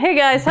Hey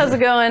guys, how's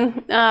it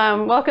going?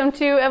 Welcome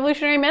to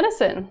Evolutionary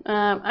Medicine.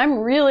 I'm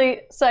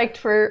really psyched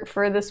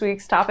for this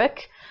week's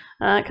topic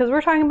because we're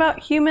talking about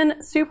human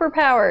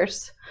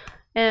superpowers.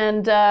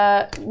 And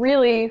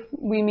really,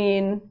 we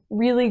mean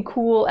really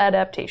cool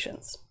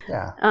adaptations.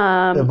 Yeah,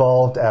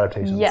 evolved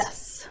adaptations.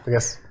 Yes. I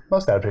guess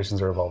most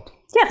adaptations are evolved.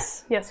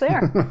 Yes, they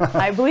are.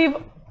 I believe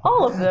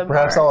all of them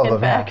Perhaps are, all of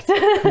in them,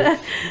 fact.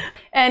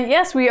 And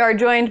yes, we are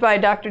joined by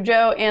Dr.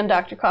 Joe and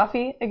Dr.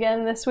 Coffee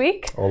again this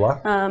week.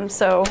 Hola.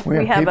 So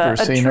we have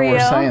papers, a so you trio. know we're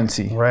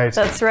sciencey. Right.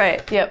 That's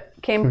right.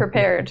 Yep. Came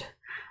prepared.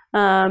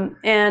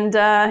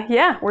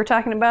 Yeah, we're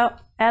talking about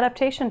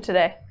adaptation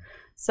today.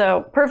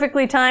 So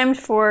perfectly timed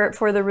for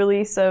the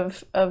release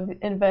of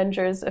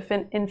Avengers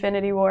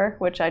Infinity War,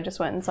 which I just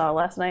went and saw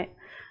last night.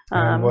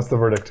 And what's the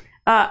verdict?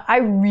 I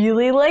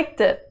really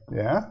liked it.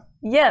 Yeah?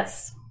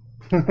 Yes.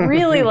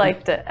 Really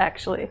liked it,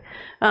 actually.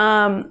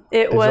 Did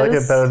you like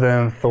it better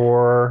than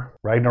Thor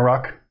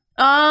Ragnarok?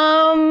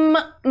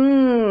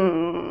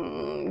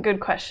 Good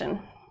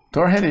question.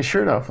 Thor had his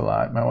shirt off a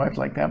lot. My wife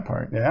liked that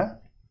part. Yeah?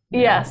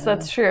 Yes,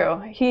 that's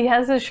true. He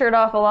has his shirt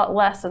off a lot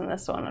less in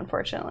this one,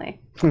 unfortunately.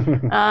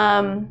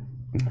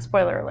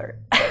 Spoiler alert.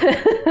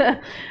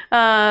 If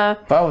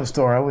I was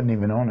Thor, I wouldn't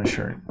even own a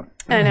shirt.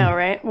 I know,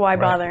 right? Why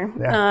bother?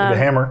 Yeah, the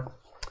hammer.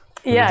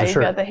 Yeah, a you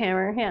shirt. got the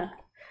hammer. Yeah,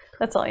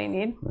 that's all you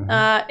need.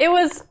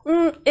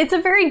 It's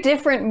a very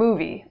different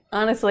movie.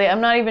 Honestly, I'm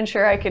not even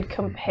sure I could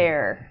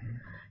compare.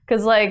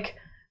 Because, like,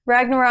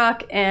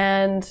 Ragnarok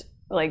and,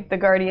 like, the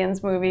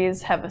Guardians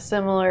movies have a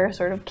similar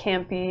sort of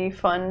campy,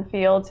 fun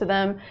feel to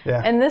them.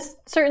 Yeah. And this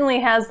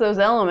certainly has those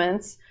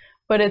elements,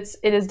 but it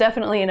is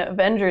definitely an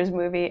Avengers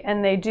movie,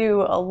 and they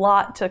do a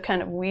lot to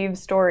kind of weave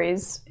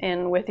stories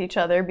in with each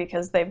other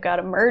because they've got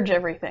to merge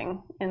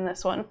everything in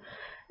this one.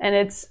 And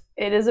it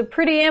is a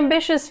pretty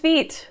ambitious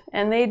feat,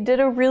 and they did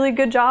a really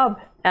good job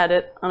at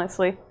it,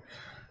 honestly.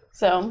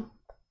 So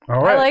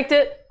All right. I liked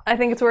it. I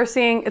think it's worth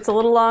seeing. It's a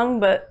little long,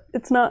 but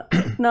it's not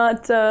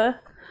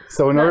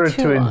So in order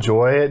too to long.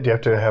 enjoy it, do you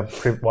have to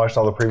have watched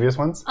all the previous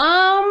ones?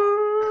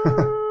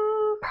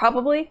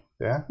 Probably.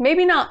 Yeah?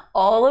 Maybe not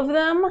all of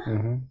them.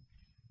 Mm-hmm.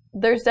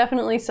 There's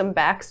definitely some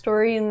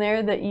backstory in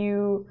there that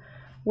you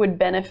would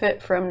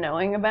benefit from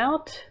knowing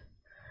about.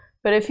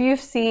 But if you've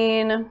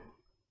seen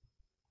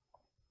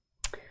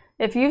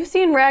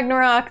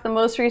Ragnarok, the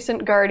most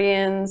recent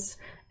Guardians,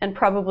 and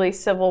probably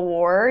Civil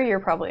War, you're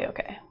probably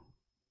okay.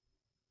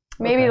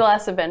 Maybe the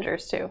last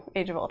Avengers too,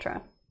 Age of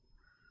Ultron.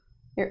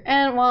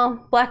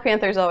 Black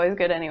Panther's always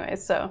good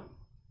anyways, so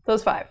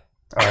those 5.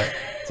 All right.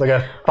 So I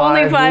got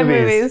Only 5 5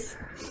 movies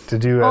to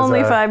do as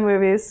Only 5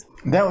 movies.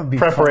 That would be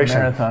Preparation.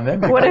 a fun marathon.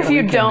 That'd be What quite if a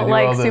you weekend to don't do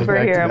like all those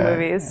superhero back-to-back.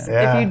 movies?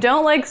 Yeah. If you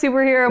don't like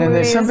superhero Then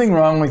movies, there's something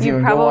wrong with you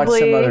and go watch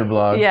some other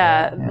blog.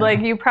 Yeah, like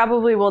you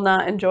probably will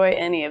not enjoy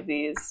any of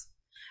these.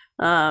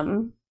 I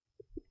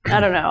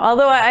don't know.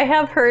 Although I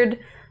have heard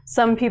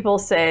some people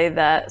say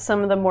that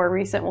some of the more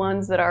recent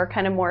ones that are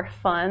kind of more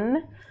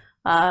fun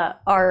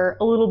are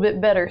a little bit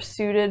better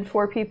suited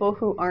for people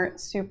who aren't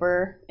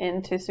super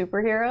into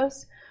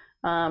superheroes.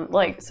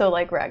 Like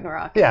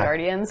Ragnarok and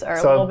Guardians are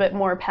a little bit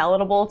more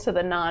palatable to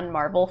the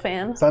non-Marvel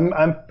fans. So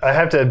I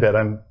have to admit,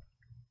 I'm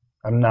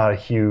not a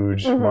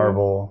huge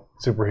Marvel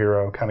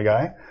superhero kind of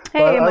guy. Hey,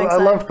 but I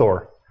love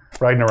Thor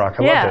Ragnarok.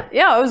 I loved it.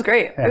 Yeah, it was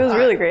great. It was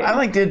really great. I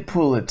like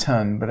Deadpool a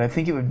ton, but I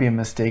think it would be a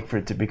mistake for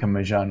it to become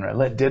a genre.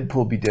 Let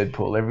Deadpool be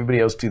Deadpool. Everybody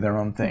else do their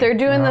own thing. They're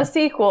doing the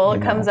sequel.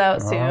 It comes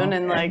out soon,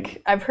 and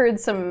like I've heard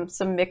some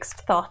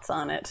mixed thoughts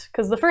on it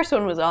because the first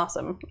one was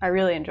awesome. I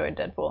really enjoyed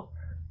Deadpool.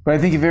 But I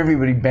think if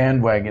everybody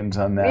bandwagons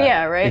on that,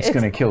 Yeah, right. it's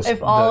going to kill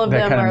if all of that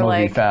them kind of are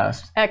movie like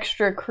fast.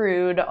 extra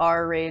crude,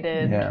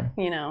 R-rated. Yeah.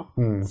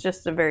 It's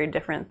just a very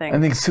different thing. I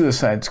think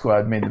Suicide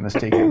Squad made the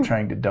mistake of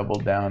trying to double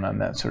down on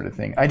that sort of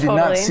thing. I did not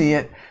Totally. see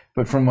it,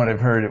 but from what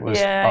I've heard, it was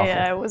awful.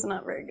 Yeah, it was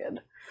not very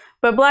good.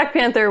 But Black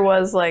Panther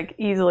was like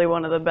easily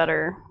one of the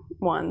better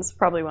ones,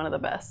 probably one of the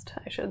best,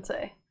 I should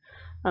say.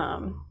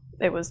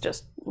 It was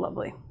just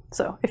lovely.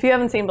 So if you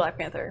haven't seen Black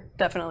Panther,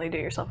 definitely do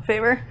yourself a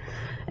favor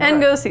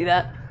and go see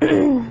that.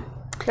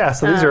 Yeah,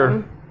 so these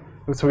are.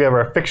 So we have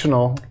our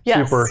fictional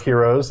Yes.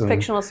 superheroes and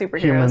Fictional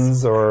superheroes.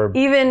 humans or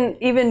Even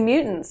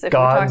mutants, if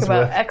Gods we talk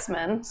about with-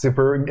 X-Men.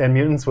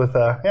 mutants with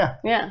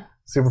Yeah.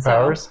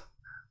 superpowers.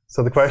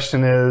 So the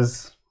question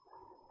is,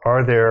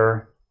 are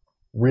there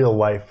real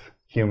life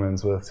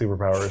humans with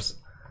superpowers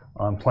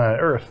on planet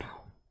Earth?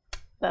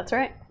 That's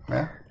right.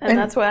 Yeah. And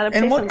that's what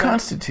adaptations And what are.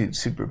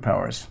 constitutes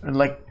superpowers?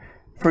 Like,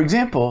 for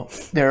example,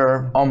 there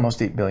are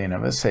almost 8 billion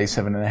of us, say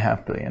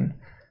 7.5 billion.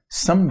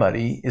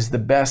 Somebody is the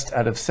best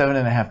out of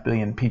 7.5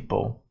 billion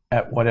people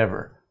at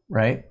whatever,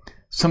 right?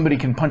 Somebody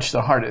can punch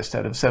the hardest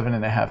out of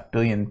 7.5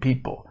 billion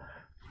people.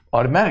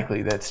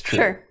 Automatically, that's true.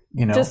 Sure.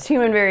 You know? Just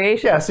human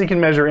variation. Yeah, so you can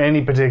measure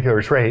any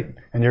particular trait,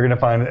 and you're going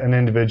to find an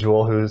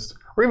individual who's,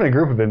 or even a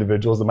group of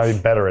individuals that might be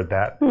better at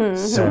that.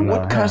 So than,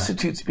 what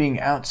constitutes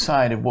being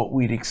outside of what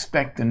we'd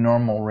expect the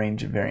normal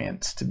range of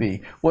variants to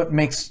be? What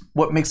makes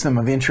them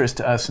of interest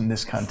to us in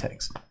this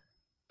context?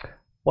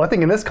 Well, I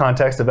think in this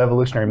context of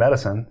evolutionary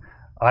medicine,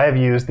 I have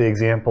used the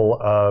example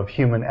of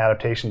human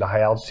adaptation to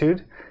high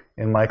altitude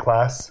in my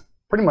class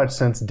pretty much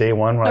since day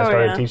one when I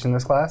started teaching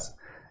this class.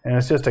 And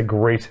it's just a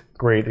great,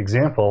 great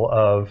example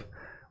of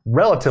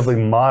relatively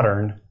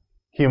modern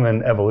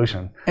human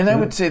evolution. And I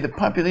would say the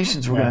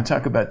populations we're going to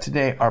talk about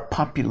today are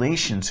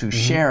populations who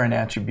share an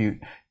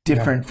attribute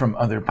different from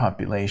other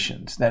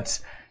populations.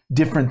 That's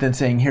different than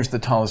saying, here's the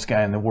tallest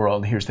guy in the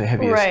world, here's the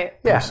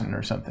heaviest person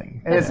or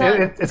something. And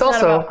it's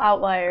also not about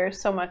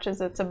outliers so much as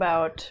it's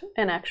about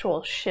an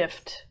actual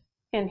shift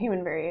in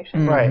human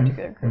variation. Right.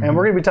 And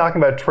we're going to be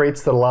talking about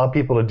traits that allow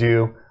people to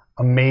do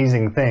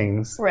amazing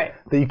things that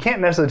you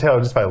can't necessarily tell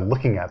just by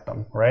looking at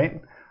them,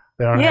 right?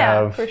 They don't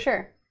have, for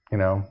sure. You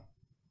know,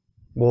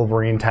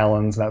 Wolverine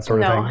talons and that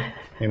sort of thing.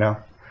 You know,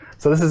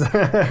 so this is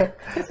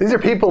these are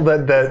people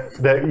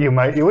that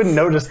you wouldn't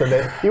notice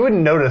you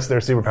wouldn't notice their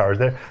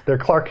superpowers. They're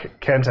Clark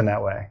Kent in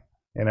that way.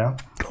 You know.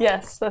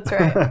 Yes, that's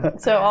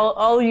right. So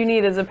all you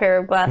need is a pair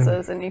of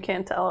glasses, and you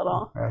can't tell at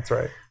all. That's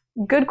right.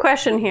 Good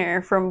question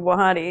here from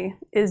Wahadi.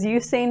 Is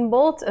Usain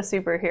Bolt a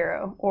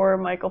superhero, or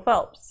Michael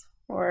Phelps,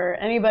 or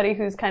anybody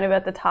who's kind of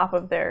at the top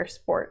of their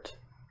sport?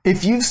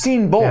 If you've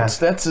seen Bolts,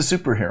 that's a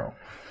superhero.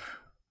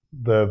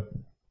 The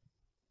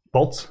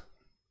Bolts?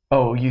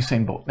 Oh,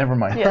 Usain Bolt. Never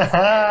mind. Yes.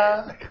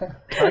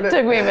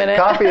 Took me a minute.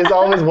 Coffee is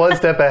always one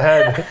step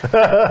ahead.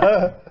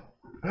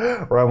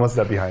 Or I'm one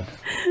step behind.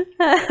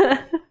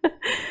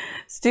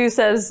 Stu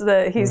says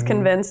that he's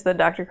convinced that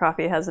Dr.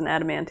 Coffee has an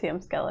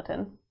adamantium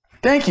skeleton.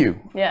 Thank you.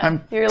 Yeah.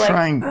 You're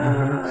trying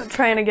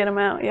to get him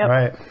out. Yep.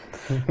 Right.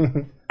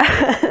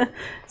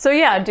 So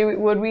yeah,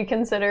 would we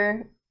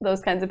consider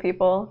those kinds of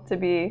people to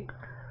be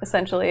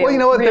essentially well, you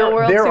know what? real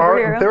world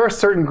superhero? There are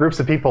certain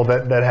groups of people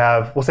that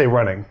have, we'll say,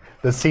 running,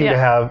 that seem to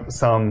have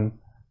some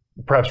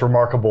perhaps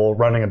remarkable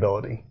running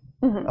ability.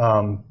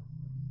 And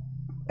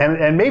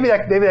maybe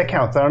that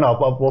counts. I don't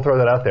know. We'll throw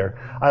that out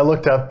there. I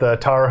looked up the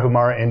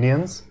Tarahumara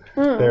Indians.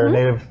 They're a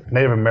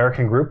Native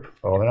American group.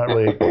 Well, they're not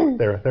really.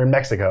 They're in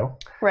Mexico.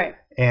 Right.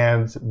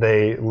 And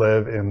they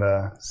live in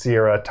the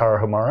Sierra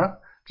Tarahumara,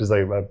 which is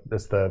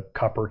it's the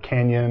Copper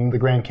Canyon, the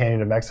Grand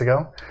Canyon of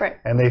Mexico. Right.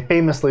 And they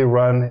famously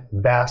run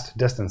vast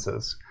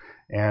distances.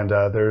 And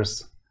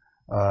there's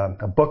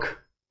a book.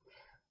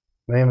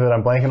 The name of it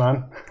I'm blanking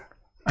on.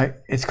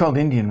 It's called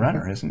Indian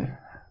Runner, isn't it?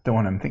 The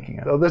one I'm thinking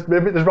of. There's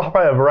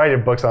probably a variety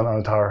of books on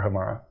the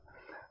Tarahumara.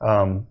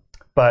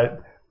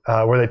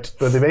 Where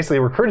they basically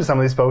recruited some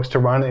of these folks to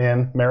run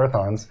in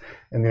marathons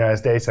in the United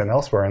States and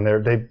elsewhere, and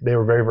they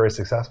were very, very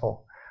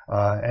successful.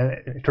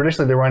 And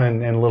traditionally, they run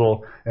in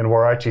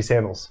Huarache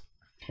sandals.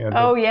 You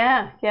know,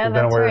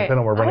 that's right. They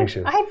don't wear running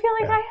shoes. I feel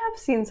like I have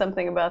seen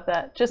something about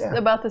that,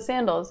 about the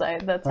sandals.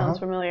 That sounds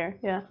familiar.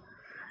 Yeah,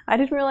 I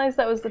didn't realize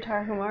that was the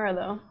Tarahumara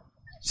though.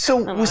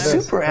 So with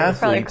super athletes,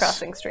 probably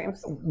crossing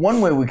streams.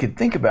 One way we could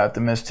think about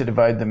them is to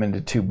divide them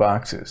into two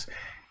boxes.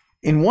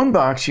 In one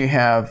box, you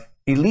have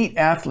elite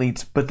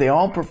athletes, but they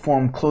all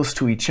perform close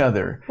to each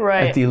other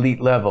at the elite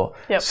level.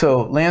 Yep.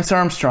 So Lance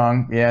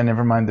Armstrong,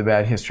 never mind the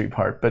bad history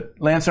part, but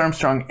Lance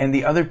Armstrong and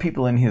the other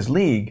people in his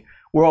league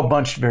were all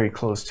bunched very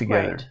close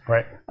together.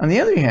 Right. On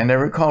the other hand, I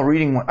recall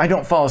reading one. I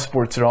don't follow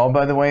sports at all,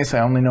 by the way, so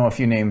I only know a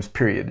few names,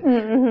 period.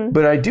 Mm-hmm.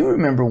 But I do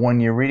remember one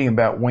year reading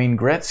about Wayne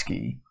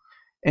Gretzky,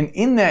 and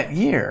in that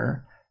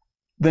year,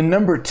 the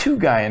number 2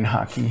 guy in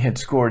hockey had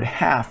scored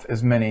half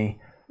as many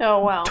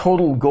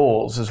total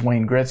goals as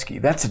Wayne Gretzky.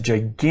 That's a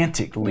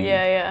gigantic lead.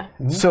 Yeah.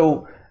 Mm-hmm.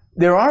 So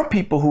there are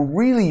people who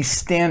really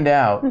stand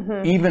out,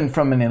 even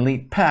from an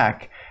elite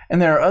pack,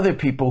 and there are other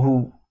people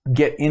who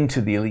get into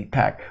the elite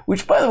pack,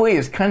 which, by the way,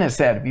 is kind of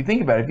sad. If you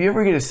think about it, if you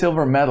ever get a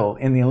silver medal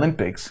in the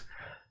Olympics,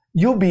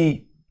 you'll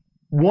be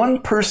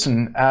one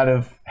person out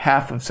of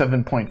half of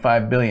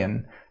 7.5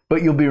 billion,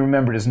 but you'll be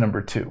remembered as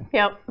number 2.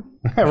 Yep.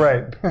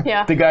 Right.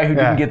 Yeah. The guy who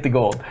didn't get the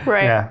gold.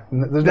 Right. Yeah.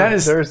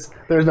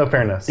 There's no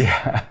fairness.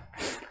 Yeah.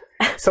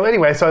 So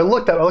anyway, I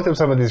looked up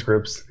some of these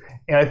groups,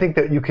 and I think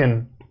that you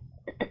can.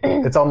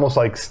 It's almost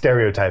like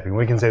stereotyping.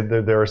 We can say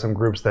that there are some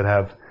groups that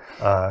have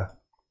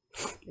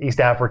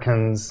East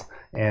Africans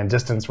and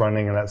distance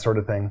running and that sort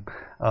of thing.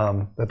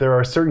 That there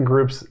are certain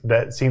groups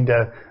that seem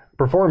to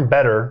perform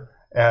better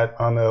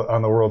on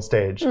the world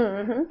stage.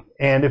 Mm-hmm.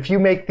 And if you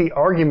make the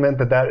argument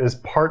that is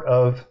part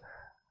of,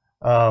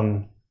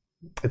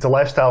 it's a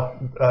lifestyle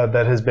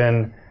that has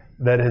been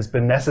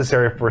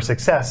necessary for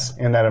success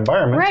in that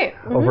environment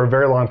over a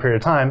very long period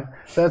of time,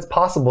 then it's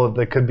possible that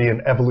there could be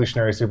an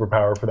evolutionary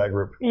superpower for that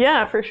group.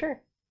 Yeah, for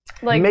sure.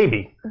 Like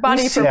maybe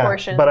body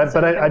proportions. But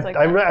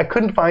I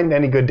couldn't find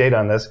any good data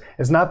on this.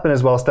 It's not been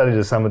as well studied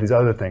as some of these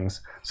other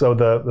things. So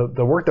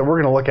the work that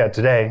we're going to look at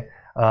today,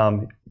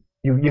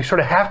 you sort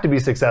of have to be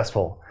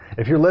successful.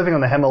 If you're living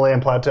on the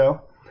Himalayan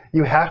plateau,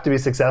 you have to be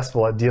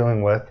successful at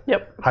dealing with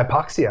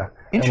hypoxia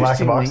and lack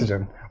of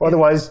oxygen.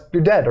 Otherwise,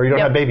 you're dead or you don't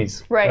have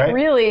babies. Right.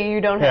 Really,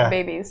 you don't have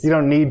babies. You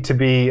don't need to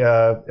be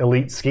an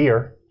elite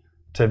skier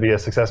to be a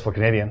successful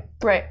Canadian.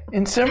 Right.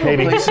 In several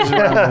places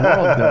around the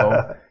world,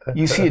 though,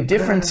 you see a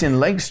difference in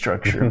leg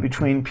structure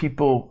between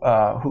people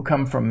who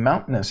come from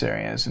mountainous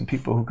areas and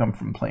people who come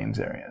from plains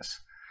areas.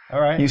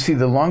 All right. You see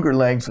the longer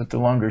legs with the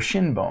longer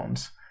shin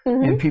bones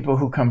in people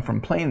who come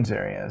from plains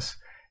areas,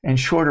 and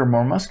shorter,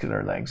 more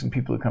muscular legs in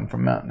people who come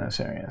from mountainous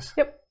areas.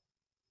 Yep.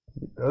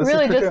 This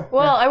Really, is true.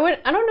 well, I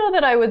don't know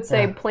that I would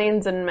say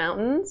plains and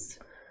mountains.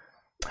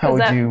 How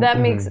would you? That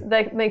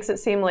makes it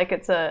seem like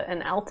it's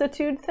an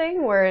altitude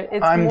thing, where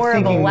it's I'm more of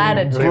a thinking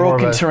latitude.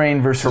 broken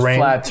terrain versus terrain.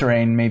 flat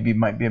terrain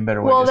might be a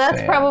better way Well, to say it.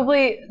 that's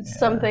probably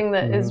something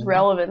that is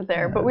relevant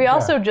there. But we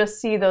also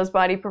just see those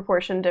body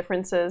proportion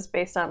differences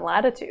based on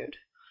latitude.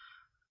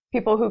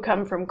 People who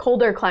come from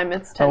colder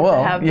climates tend to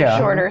have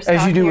shorter,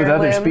 as you do with stockier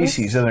other limbs.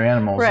 species, other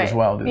animals as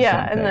well. Do the same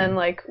and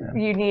thing.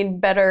 then you need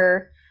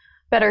better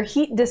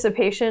heat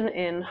dissipation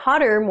in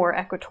hotter, more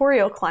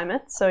equatorial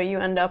climates, so you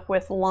end up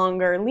with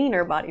longer,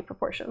 leaner body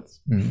proportions.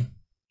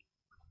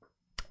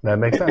 That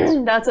makes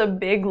sense. That's a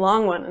big,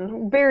 long one,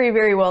 and very,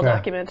 very well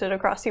documented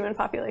across human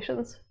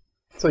populations.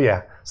 So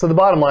the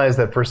bottom line is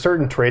that for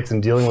certain traits in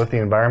dealing with the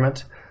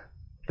environment,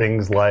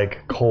 things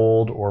like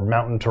cold or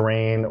mountain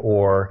terrain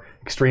or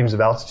extremes of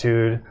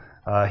altitude,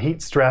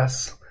 heat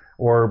stress,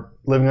 or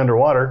living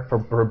underwater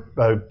for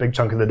a big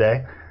chunk of the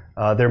day,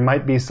 there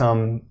might be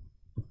some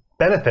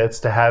benefits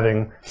to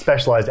having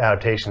specialized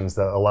adaptations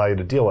that allow you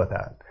to deal with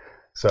that.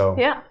 So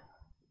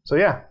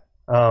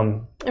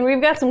and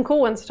we've got some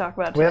cool ones to talk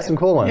about today. we have some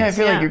cool ones. Yeah, I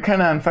feel like you're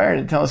kind of on fire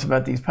to tell us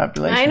about these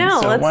populations. I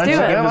know. So Let's why do don't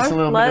you it. give us a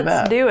little bit of Let's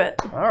that? do it.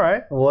 All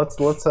right. Well,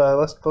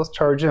 let's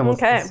charge in.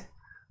 Okay. Let's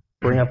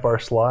bring up our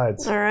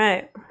slides. All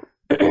right.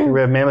 Here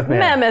we have Mammoth Man.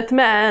 Mammoth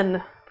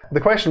Man.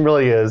 The question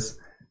really is,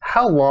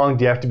 how long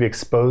do you have to be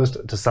exposed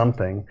to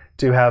something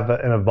to have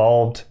an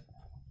evolved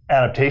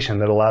adaptation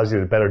that allows you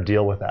to better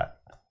deal with that?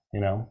 You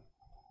know,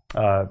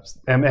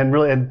 and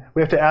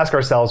we have to ask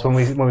ourselves when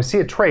we see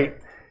a trait,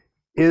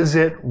 is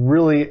it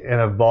really an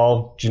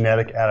evolved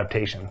genetic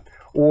adaptation,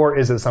 or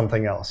is it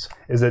something else?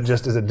 Is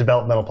it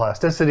developmental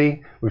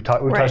plasticity? We've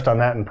touched on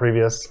that in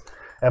previous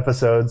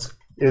episodes.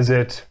 Is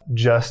it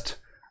just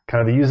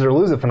kind of the use it or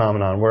lose it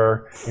phenomenon,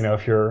 where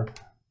if you're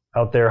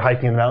out there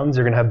hiking in the mountains,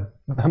 you're going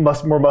to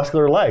have more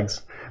muscular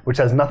legs, which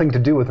has nothing to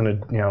do with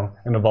an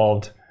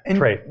evolved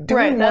trait. Do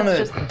we want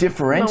that's to just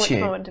differentiate?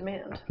 moment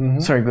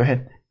demand. Sorry, go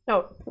ahead.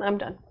 Oh, I'm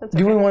done. That's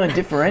Do okay. we want to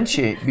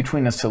differentiate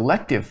between a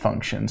selective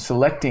function,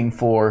 selecting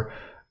for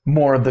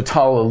more of the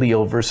tall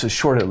allele versus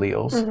short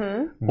alleles,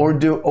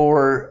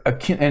 or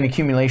an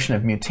accumulation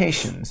of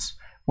mutations?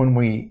 When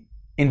we,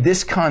 in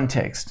this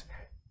context,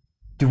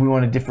 do we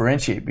want to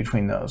differentiate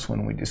between those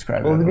when we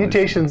describe? Well, the evolution?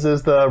 mutations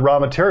is the raw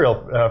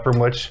material from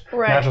which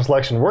natural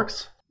selection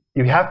works.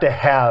 You have to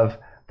have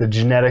the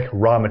genetic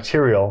raw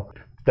material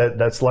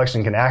that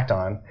selection can act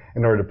on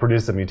in order to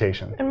produce a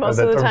mutation. And most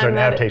of the time,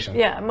 adaptation.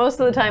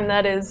 most of the time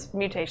that is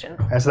mutation.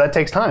 And so that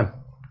takes time.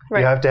 Right.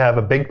 You have to have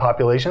a big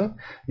population.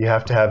 You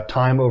have to have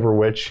time over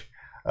which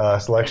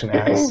selection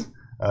acts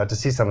to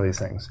see some of these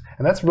things.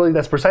 And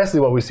that's precisely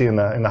what we see in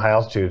the high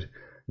altitude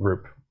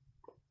group.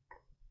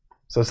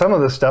 So some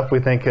of this stuff we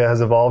think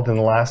has evolved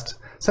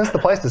since the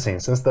Pleistocene,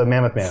 since the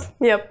Mammoth Man.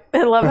 Yep.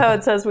 I love how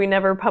it says we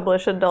never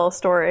publish a dull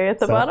story at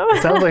the bottom.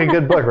 It sounds like a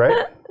good book,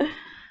 right?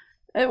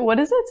 What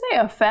does it say?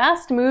 A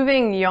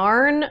fast-moving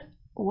yarn.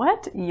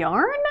 What?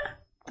 Yarn?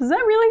 Does that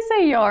really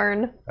say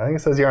yarn? I think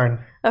it says yarn.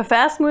 A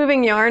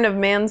fast-moving yarn of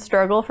man's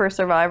struggle for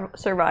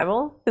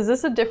survival. Is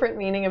this a different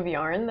meaning of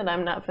yarn that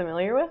I'm not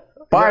familiar with?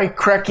 By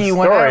Crecky,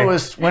 when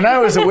I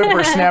was a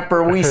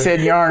whippersnapper, we said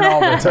yarn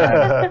all the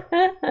time.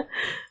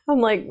 I'm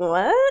like,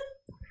 what?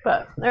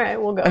 But all right,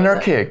 we'll go. An with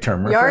archaic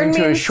term Yarn referring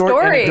to a means short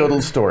story.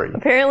 anecdotal story.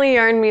 Apparently,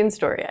 yarn means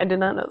story. I did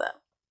not know that.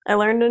 I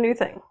learned a new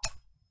thing.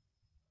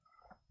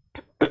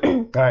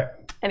 All right.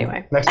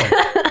 Anyway. Next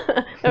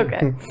one. Okay.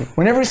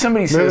 Whenever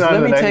somebody says, Moving on let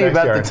to me the tell you next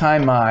about yarn. the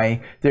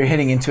time they're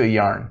heading into a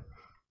yarn.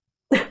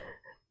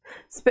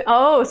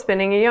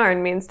 Spinning a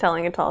yarn means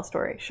telling a tall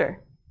story.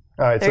 Sure.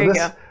 All right. There you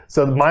go.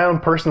 So my own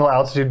personal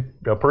altitude,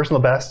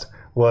 personal best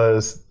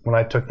was when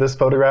I took this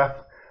photograph.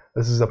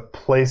 This is a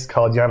place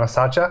called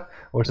Yanasacha,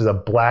 which is a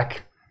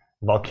black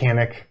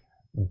volcanic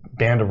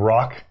band of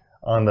rock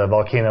on the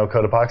volcano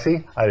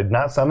Cotopaxi. I did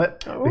not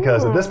summit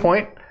because at this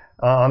point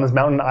on this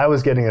mountain, I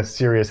was getting a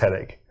serious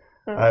headache.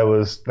 I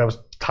was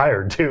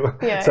tired too.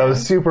 So I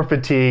was super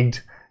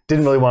fatigued,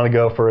 didn't really want to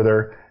go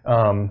further.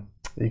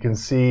 You can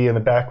see in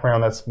the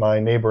background, that's my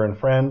neighbor and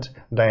friend,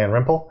 Diane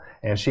Rimple,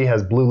 and she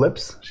has blue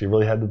lips. She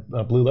really had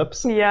blue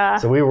lips. Yeah.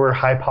 So we were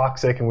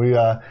hypoxic, and we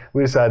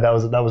decided that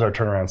was our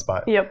turnaround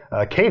spot.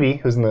 Yep. Katie,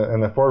 who's in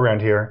the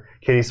foreground here,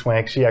 Katie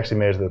Swank, she actually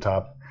made it to the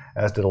top,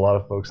 as did a lot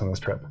of folks on this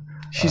trip.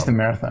 She's the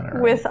marathoner.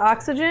 Right? With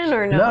oxygen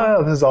or no?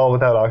 No, this is all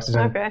without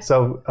oxygen. Okay.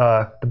 So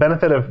the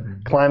benefit of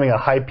climbing a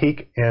high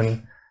peak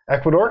in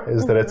Ecuador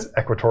is that it's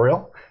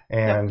equatorial,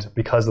 and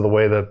because of the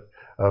way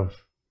of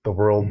the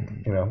world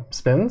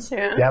spins,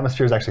 the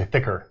atmosphere is actually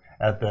thicker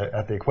at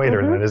the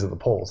equator than it is at the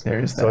poles.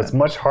 So it's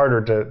much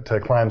harder to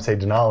climb, say,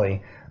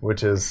 Denali,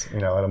 which is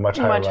at a much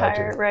higher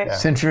latitude. Right? Yeah.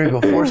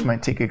 Centrifugal force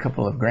might take a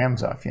couple of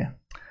grams off you.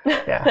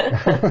 Yeah,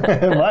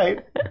 it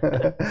might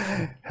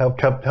help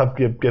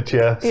get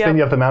you spin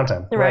you up the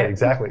mountain. Right.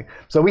 Exactly.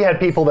 So we had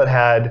people that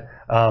had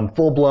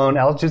full-blown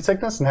altitude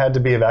sickness and had to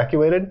be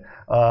evacuated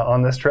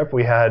on this trip.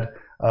 We had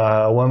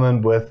a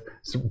woman with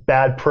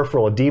bad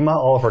peripheral edema.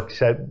 All of her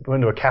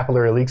went into a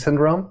capillary leak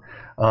syndrome.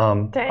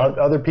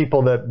 Other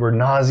people that were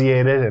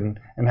nauseated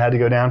and had to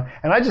go down.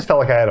 And I just felt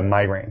like I had a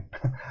migraine.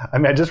 I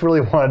mean, I just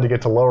really wanted to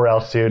get to lower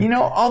altitude. You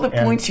know, all the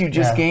points you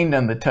just gained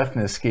on the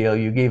toughness scale,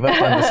 you gave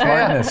up on the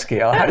smartness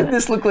scale. How did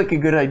this look like a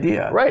good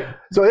idea? Right.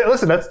 So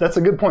listen, that's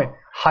a good point.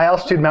 High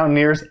altitude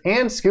mountaineers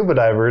and scuba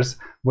divers,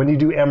 when you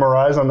do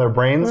MRIs on their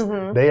brains,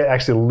 they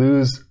actually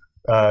lose,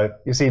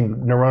 you see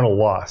neuronal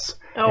loss.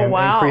 Oh, and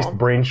wow. Increased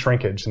brain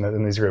shrinkage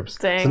in these groups.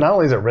 Dang. So not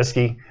only is it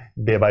risky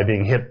by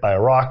being hit by a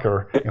rock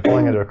or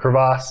falling into a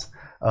crevasse,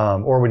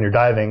 or when you're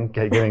diving,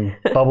 getting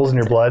bubbles in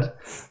your blood,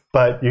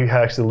 but you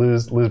actually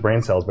lose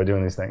brain cells by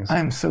doing these things.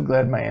 I'm so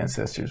glad my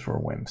ancestors were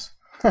wimps.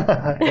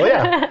 Well,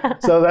 yeah.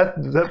 So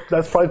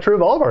that's probably true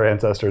of all of our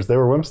ancestors. They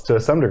were wimps to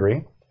some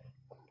degree.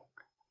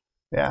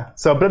 Yeah.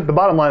 So, but the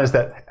bottom line is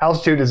that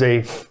altitude is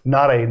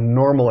not a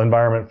normal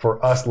environment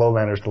for us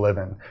lowlanders to live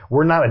in.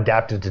 We're not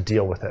adapted to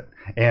deal with it,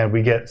 and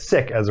we get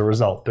sick as a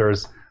result.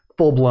 There's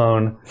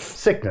full-blown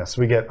sickness.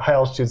 We get high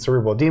altitude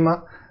cerebral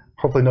edema.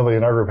 Hopefully, nobody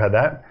in our group had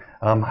that.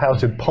 High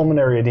altitude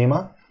pulmonary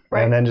edema,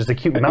 and then just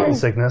acute mountain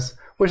sickness,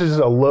 which is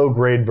just a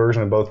low-grade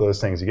version of both of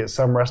those things. You get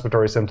some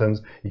respiratory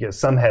symptoms. You get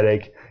some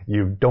headache.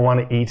 You don't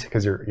want to eat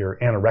because you're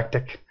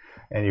anorectic,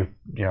 and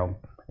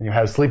you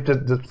have sleep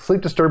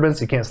disturbance.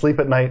 You can't sleep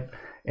at night.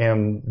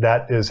 And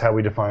that is how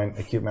we define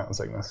acute mountain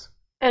sickness.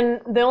 And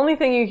the only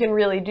thing you can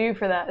really do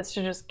for that is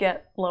to just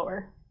get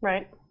lower,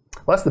 right?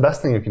 Well, that's the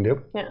best thing you can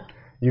do. Yeah.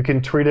 You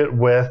can treat it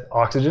with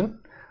oxygen.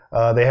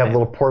 They have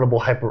little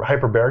portable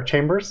hyperbaric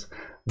chambers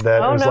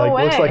that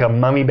looks like a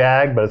mummy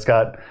bag, but it's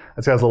got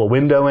this little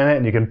window in it,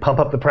 and you can pump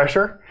up the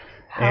pressure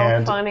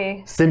and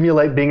funny.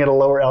 Simulate being at a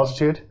lower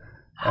altitude.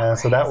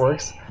 So that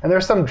works. And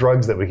there's some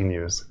drugs that we can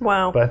use.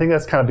 Wow. But I think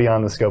that's kind of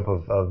beyond the scope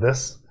of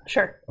this.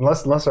 Sure.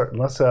 Unless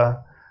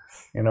our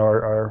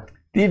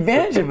the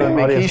advantage of a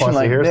vacation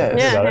like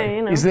this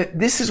is that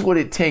this is what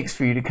it takes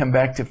for you to come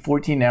back to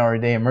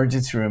 14-hour-a-day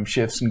emergency room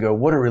shifts and go,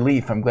 what a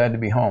relief, I'm glad to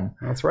be home.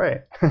 That's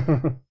right.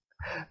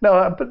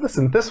 No, but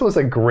listen, this was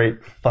a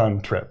great,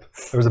 fun trip.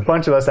 There was a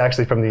bunch of us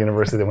actually from the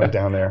university that went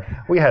down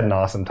there. We had an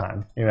awesome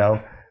time,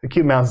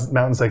 acute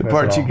mountain sickness. The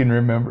parts you can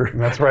remember.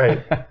 That's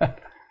right.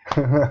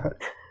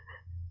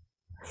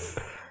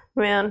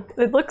 Man,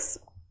 it looks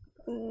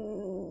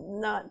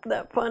not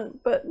that fun,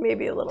 but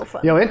maybe a little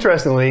fun.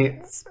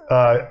 Interestingly,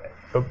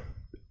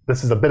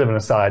 this is a bit of an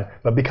aside,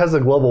 but because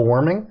of global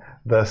warming,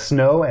 the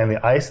snow and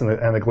the ice and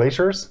the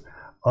glaciers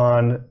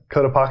on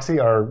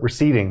Cotopaxi are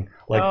receding.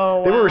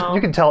 You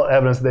could tell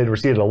evidence that they'd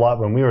receded a lot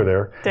when we were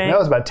there. And that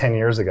was about 10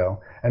 years ago,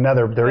 and now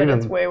they're even.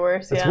 It's way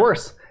worse. It's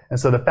worse, and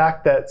so the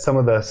fact that some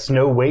of the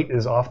snow weight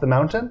is off the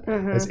mountain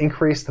has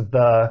increased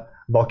the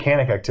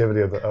volcanic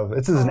activity of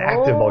this is an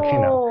active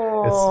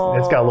volcano.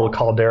 It's got a little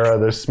caldera.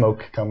 There's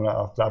smoke coming out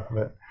off the top of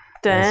it.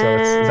 And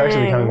so it's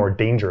actually becoming more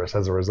dangerous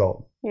as a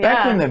result.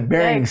 Back when the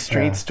Bering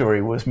Strait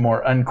story was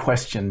more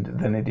unquestioned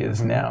than it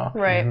is now.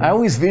 Right. I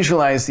always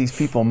visualize these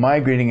people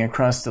migrating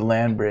across the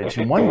land bridge,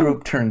 and one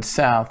group turned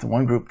south and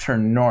one group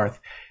turned north.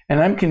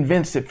 And I'm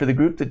convinced that for the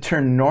group that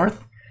turned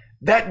north,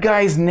 that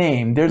guy's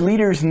name, their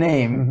leader's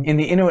name, in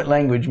the Inuit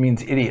language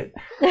means idiot.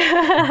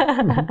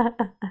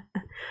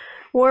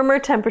 Warmer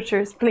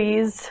temperatures,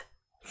 please.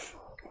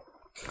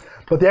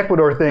 But the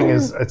Ecuador thing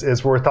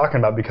is worth talking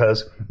about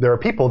because there are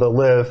people that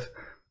live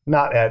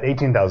not at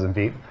 18,000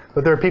 feet,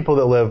 but there are people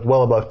that live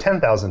well above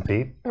 10,000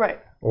 feet, right,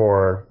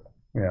 or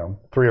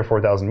 3,000 or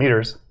 4,000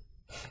 meters,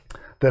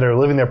 that are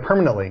living there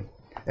permanently,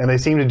 and they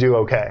seem to do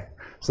okay.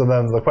 So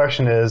then the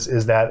question is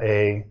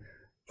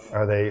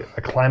are they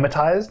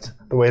acclimatized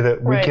the way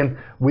that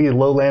we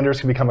lowlanders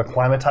can become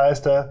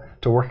acclimatized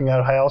to working at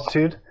a high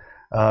altitude?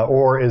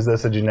 Or is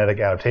this a genetic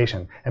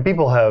adaptation? And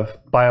people have,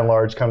 by and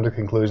large, come to the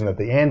conclusion that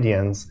the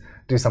Andeans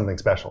do something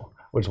special,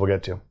 which we'll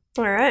get to.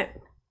 All right.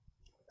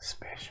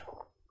 Special.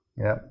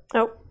 Yeah.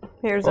 Oh,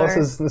 here's our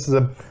this is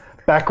a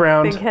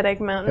background. Big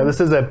Headache Mountain. This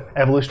is an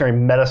evolutionary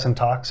medicine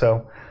talk.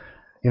 So,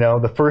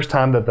 the first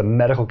time that the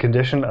medical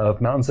condition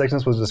of mountain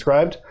sickness was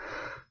described,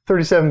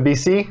 37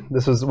 BC.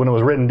 This was when it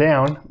was written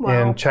down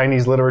in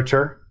Chinese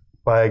literature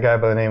by a guy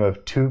by the name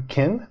of Tu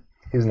Qin.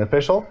 He's an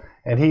official,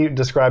 and he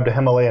described a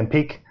Himalayan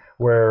peak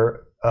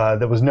where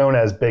that was known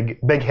as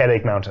Big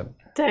Headache Mountain.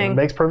 Dang. It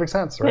makes perfect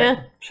sense, right?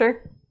 Yeah,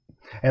 sure.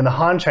 And the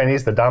Han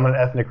Chinese, the dominant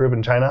ethnic group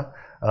in China,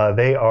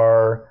 they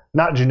are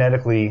not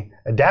genetically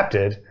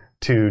adapted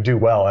to do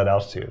well at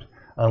altitude,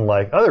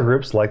 unlike other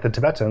groups like the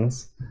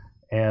Tibetans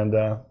and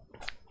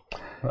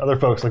other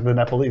folks like the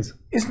Nepalese.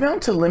 Is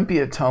Mount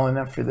Olympia tall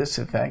enough for this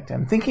effect?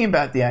 I'm thinking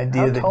about the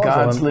idea that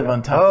gods live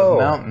on top of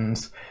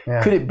mountains.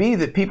 Yeah. Could it be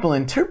that people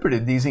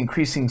interpreted these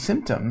increasing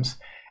symptoms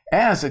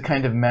as a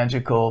kind of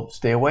magical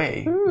stay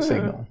away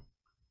signal?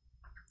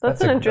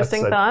 That's an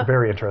interesting thought. A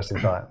very interesting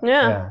thought.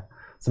 Yeah.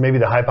 So maybe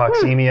the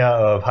hypoxemia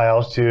of high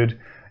altitude,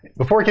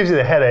 before it gives you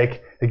the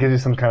headache, it gives you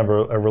some kind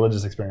of a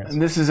religious experience. And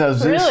this is how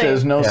Zeus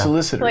says no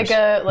solicitors. Like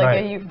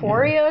a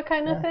euphoria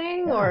kind of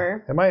thing? Yeah.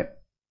 Or it might.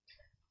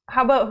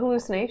 How about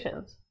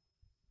hallucinations?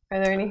 Are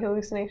there any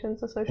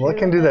hallucinations associated? Well, it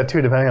can with do that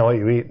too, depending on what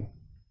you eat.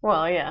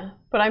 Well, yeah,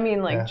 but I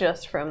mean, like Yeah.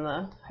 just from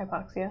the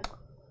hypoxia.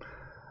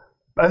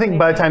 I think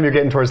by the time you're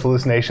getting towards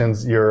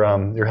hallucinations,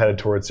 you're headed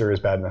towards serious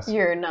badness.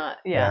 You're not.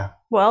 Yeah. Yeah.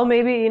 Well,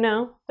 maybe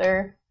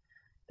they're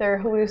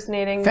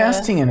hallucinating.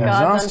 Fasting and the gods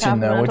on top exhaustion, of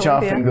though, Mount which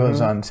Olympia. often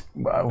goes on, which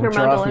are Mount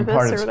often Olympus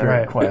part or of whatever. Spirit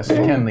Right. Quest,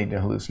 can lead to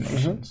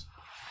hallucinations.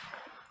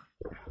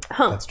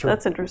 Huh. That's true.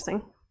 That's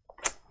interesting.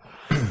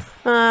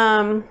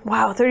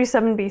 Wow,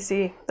 37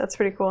 BC. That's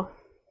pretty cool.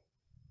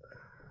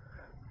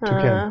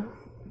 Toucan.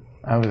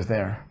 I was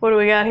there. What do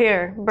we got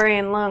here?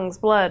 Brain, lungs,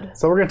 blood.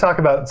 So we're going to talk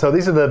about. So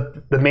these are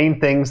the main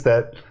things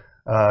that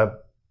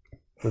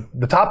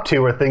the top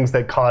two are things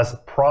that cause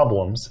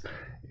problems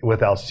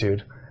with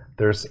altitude.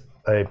 There's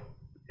a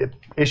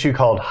issue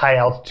called high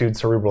altitude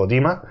cerebral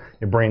edema.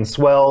 Your brain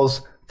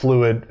swells,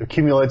 fluid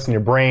accumulates in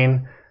your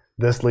brain.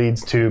 This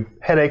leads to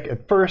headache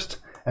at first,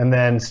 and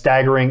then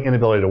staggering,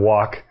 inability to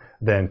walk,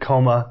 then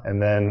coma,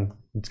 and then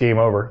it's game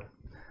over.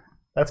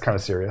 That's kind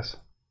of serious.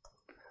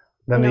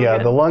 Then No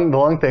good. the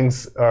lung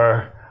things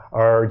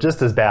are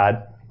just as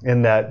bad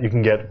in that you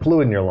can get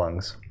fluid in your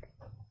lungs.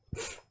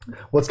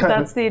 What's kind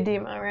That's the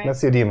edema, right? that's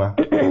the edema.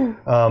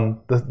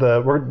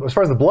 As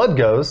far as the blood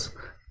goes,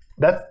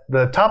 that's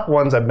the top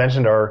ones I've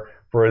mentioned are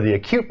for the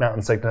acute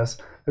mountain sickness.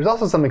 There's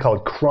also something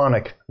called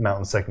chronic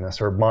mountain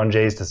sickness, or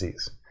Monge's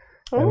disease.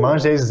 And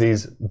Monge's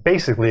disease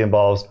basically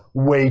involves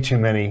way too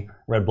many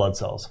red blood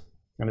cells,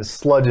 and it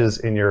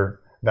sludges in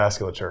your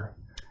vasculature.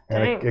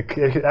 And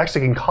it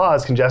actually can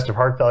cause congestive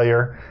heart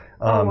failure,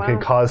 wow. can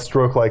cause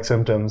stroke-like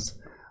symptoms.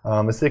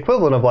 It's the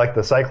equivalent of like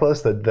the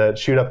cyclists that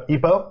shoot up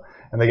EPO,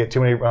 and they get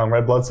too many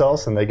red blood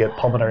cells, and they get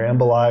pulmonary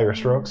emboli or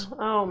strokes.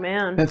 Oh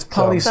man. That's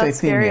That's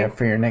scary. polycythemia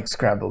for your next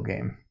Scrabble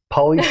game.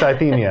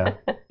 Polycythemia.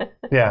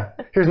 Yeah.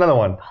 Here's another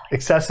one.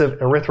 Excessive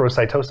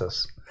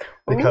erythrocytosis.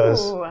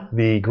 Because Ooh.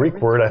 the Greek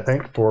word, I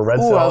think, for red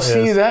Ooh, cell I'll is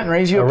see you that and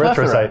raise you a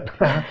plethora.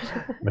 erythrocyte.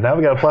 But now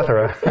we got a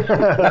plethora.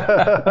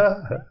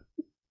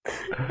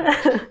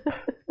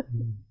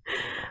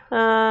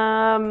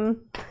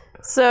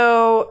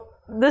 So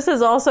this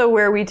is also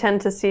where we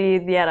tend to see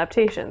the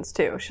adaptations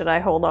too. Should I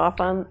hold off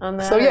on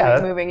that? So Or yeah,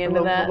 are we moving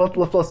into that.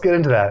 Let's get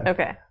into that.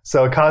 Okay.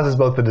 So it causes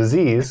both the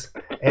disease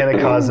and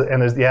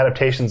there's the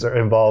adaptations that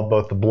involve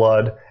both the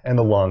blood and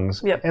the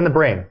lungs Yep. and the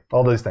brain,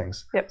 all those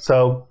things. Yep.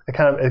 So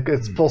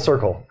it's full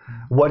circle.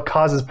 What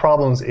causes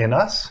problems in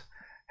us?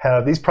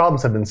 These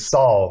problems have been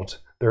solved.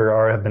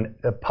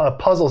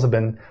 Puzzles have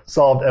been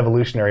solved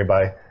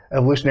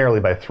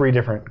evolutionarily by three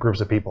different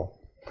groups of people,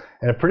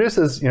 and it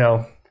produces,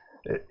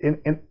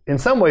 in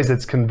some ways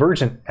it's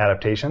convergent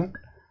adaptation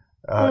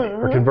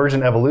or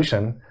convergent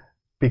evolution,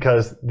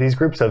 because these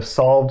groups have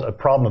solved a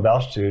problem of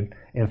altitude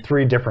in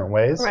three different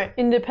ways. Right.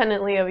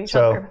 Independently of each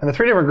So, other. and the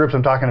three different groups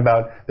I'm talking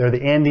about, they're the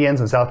Andeans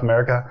in South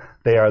America,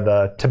 they are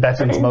the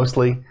Tibetans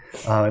mostly,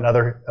 and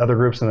other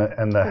groups in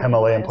the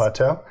Himalayan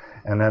plateau,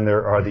 and then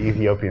there are the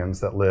Ethiopians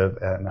that live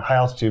in high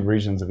altitude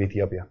regions of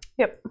Ethiopia.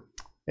 Yep.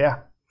 Yeah,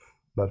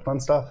 but fun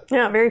stuff.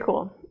 Yeah. Very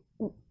cool.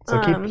 So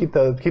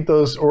keep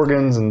those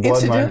organs and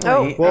blood in mind.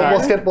 Incidentally,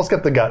 We'll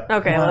skip the gut.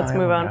 Okay. Well, Let's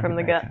move on I'll from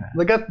the get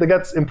gut. back to The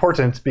gut's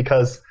important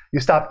because you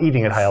stop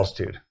eating at high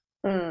altitude.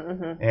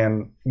 Mm-hmm.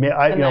 And And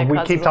that we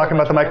causes keep a talking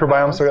whole about the bunch of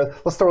microbiome. problems. So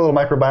let's throw a little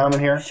microbiome in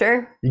here.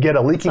 Sure. You get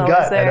a leaky always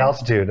gut at there.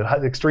 altitude,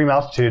 at extreme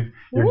altitude.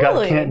 Your gut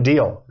Really? can't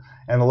deal,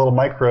 and the little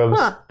microbes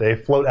Huh. they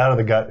float out of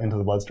the gut into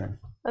the bloodstream.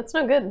 That's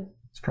no good.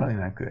 It's probably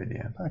not good,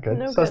 yeah. Not good.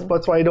 No So good.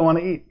 that's why you don't want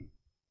to eat,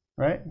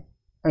 right?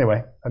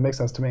 Anyway, that makes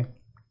sense to me.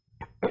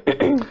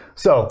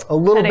 So a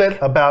little Headache. bit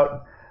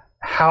about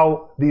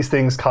how these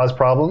things cause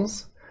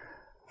problems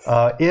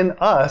in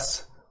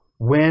us.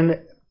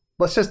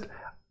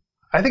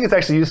 I think it's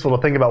actually useful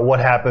to think about what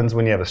happens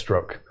when you have a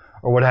stroke,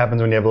 or what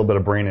happens when you have a little bit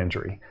of brain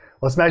injury.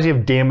 Let's imagine you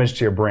have damage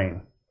to your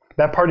brain.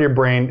 That part of your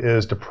brain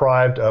is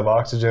deprived of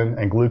oxygen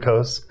and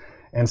glucose,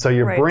 and so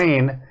your Right.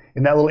 brain,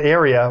 in that little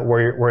area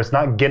where it's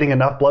not getting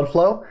enough blood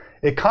flow,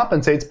 it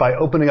compensates by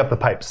opening up the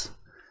pipes.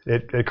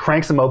 It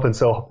cranks them open,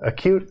 so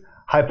acute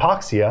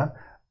hypoxia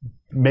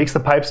makes the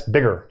pipes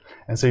bigger,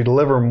 and so you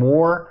deliver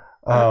more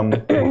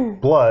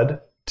blood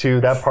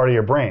to that part of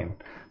your brain.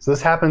 So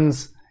this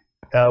happens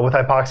with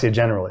hypoxia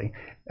generally.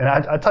 And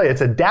I tell you,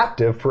 it's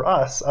adaptive for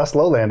us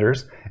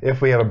lowlanders,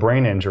 if we have a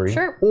brain injury,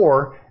 Sure.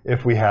 or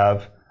if we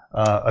have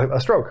a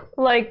stroke.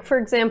 Like, for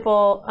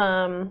example,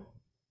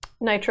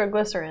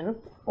 nitroglycerin,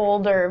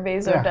 older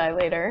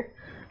vasodilator,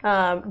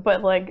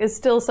 but like is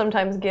still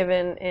sometimes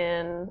given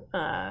in,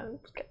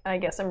 I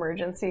guess,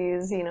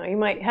 emergencies. You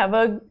might have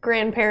a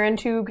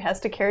grandparent who has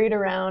to carry it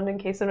around in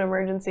case of an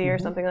emergency or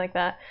something like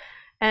that.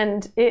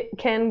 And it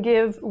can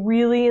give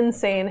really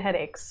insane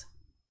headaches.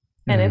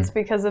 And it's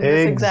because of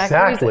this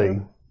exact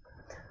reason.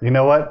 You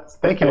know what?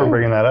 Thank you for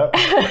bringing that up.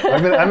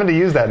 I'm going to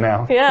use that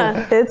now.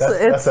 Yeah, it's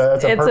That's a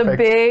a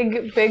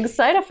perfect- big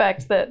side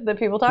effect that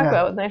people talk Yeah.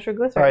 about with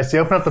nitroglycerin. All right, so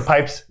you open up the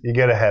pipes, you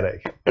get a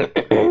headache.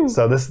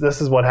 So this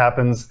is what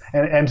happens.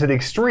 And to the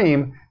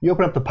extreme, you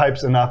open up the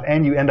pipes enough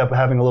and you end up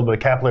having a little bit of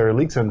capillary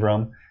leak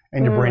syndrome,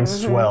 and your brain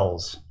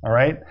swells. All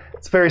right?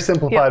 It's a very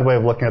simplified way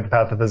of looking at the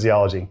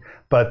pathophysiology.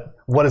 But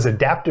what is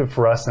adaptive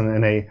for us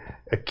in a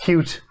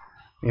acute,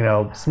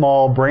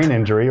 small brain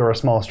injury or a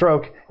small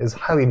stroke is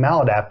highly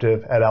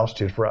maladaptive at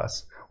altitude for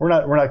us. We're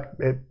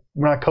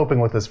not coping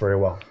with this very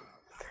well.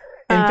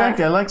 In fact,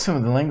 I like some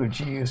of the language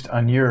you used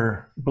on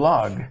your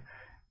blog,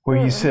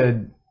 where you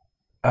said,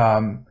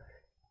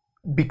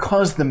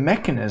 because the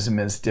mechanism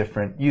is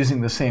different, using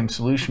the same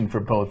solution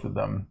for both of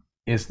them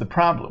is the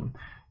problem.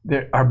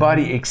 Our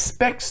body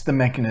expects the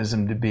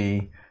mechanism to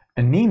be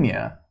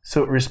anemia,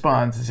 so it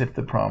responds as if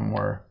the problem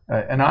were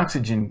an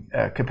oxygen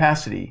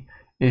capacity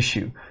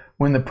issue.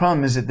 When the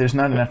problem is that there's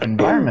not enough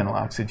environmental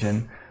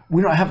oxygen,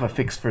 we don't have a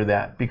fix for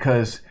that,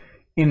 because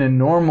in a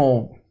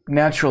normal,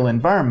 natural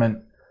environment,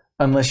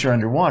 unless you're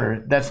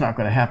underwater, that's not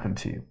going to happen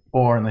to you,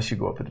 or unless you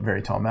go up a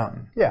very tall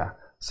mountain. Yeah.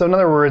 So in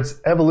other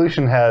words,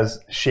 evolution has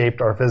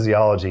shaped our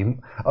physiology,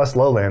 us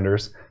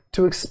lowlanders,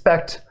 to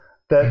expect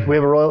that we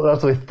have a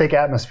relatively thick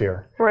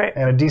atmosphere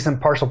and a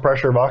decent partial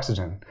pressure of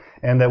oxygen,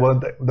 and that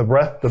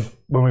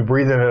when we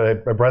breathe in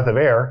a breath of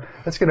air,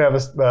 it's going to have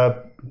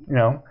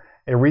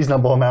a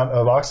reasonable amount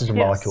of oxygen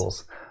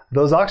molecules.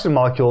 Those oxygen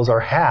molecules are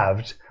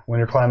halved when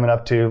you're climbing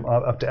up to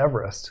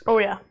Everest. Oh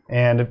yeah.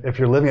 And if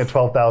you're living at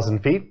 12,000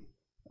 feet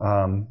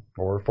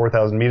or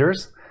 4,000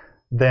 meters,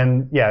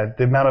 then the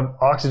amount of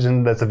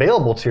oxygen that's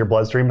available to your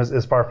bloodstream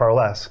is far, far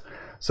less.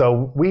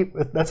 So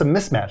that's a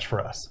mismatch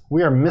for us.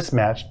 We are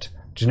mismatched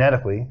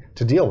genetically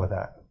to deal with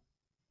that.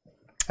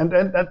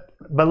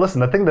 But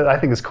listen, the thing that I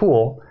think is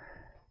cool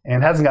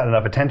and hasn't gotten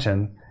enough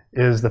attention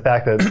is the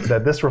fact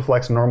that this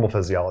reflects normal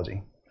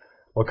physiology.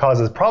 What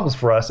causes problems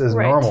for us is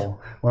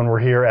normal when we're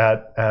here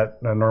at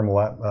a normal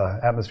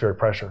atmospheric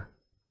pressure.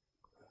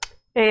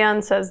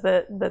 Aeon says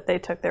that they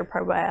took their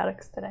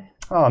probiotics today.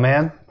 Oh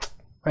man,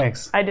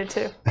 thanks. I did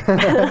too.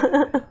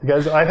 You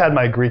guys, I've had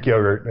my Greek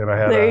yogurt and I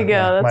had there you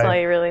go. That's all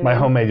you really need. My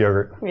homemade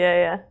yogurt.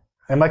 Yeah.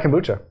 And my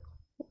kombucha.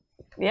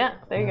 Yeah,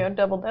 there you go.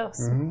 Double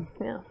dose.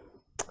 Mm-hmm. Yeah.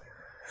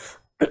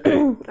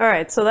 All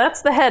right, so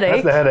that's the headache.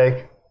 That's the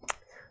headache.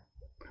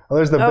 Oh,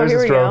 there's the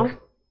stroke. Go.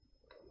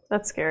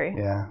 That's scary.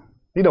 Yeah.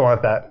 You don't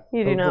want that.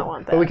 You do not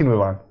want that. But we can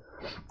move on.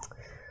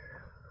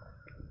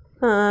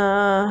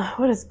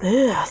 What is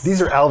this?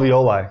 These are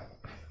alveoli.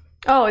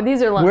 Oh,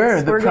 these are lungs.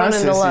 Where the We're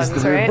process going into lungs,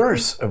 is the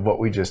reverse of what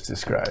we just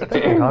described.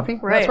 Coffee?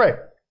 Right. That's right.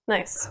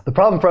 Nice. The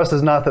problem for us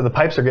is not that the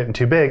pipes are getting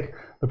too big.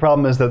 The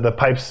problem is that the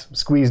pipes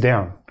squeeze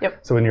down. Yep.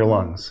 So in your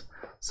lungs.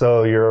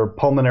 So your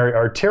pulmonary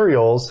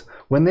arterioles,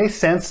 when they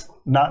sense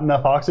not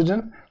enough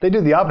oxygen, they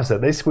do the opposite.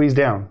 They squeeze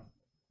down.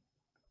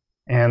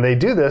 And they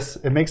do this,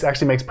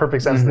 actually makes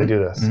perfect sense that they do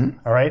this,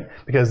 all right?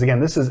 Because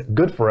again, this is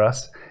good for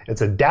us.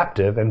 It's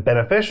adaptive and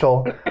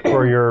beneficial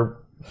for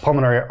your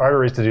pulmonary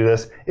arteries to do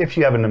this if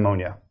you have a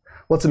pneumonia.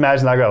 Let's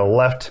imagine I got a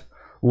left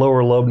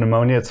lower lobe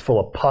pneumonia. It's full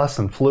of pus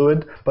and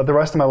fluid, but the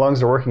rest of my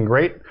lungs are working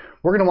great.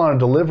 We're going to want to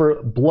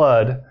deliver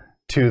blood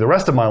to the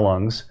rest of my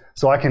lungs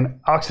so I can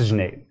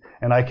oxygenate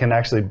and I can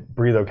actually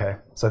breathe okay.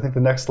 So I think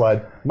the next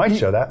slide might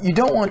show that. You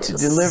don't want to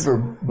deliver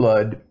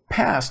blood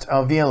past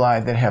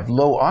alveoli that have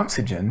low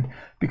oxygen,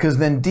 because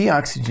then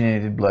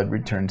deoxygenated blood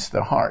returns to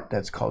the heart.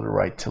 That's called a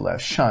right to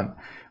left shunt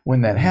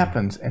when that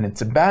happens, and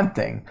it's a bad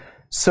thing.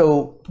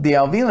 So the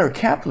alveolar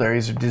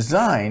capillaries are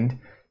designed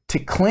to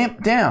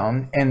clamp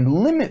down and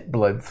limit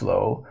blood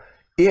flow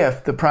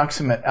if the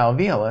proximate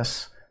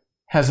alveolus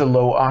has a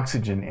low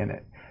oxygen in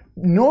it.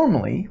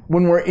 Normally,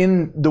 when we're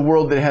in the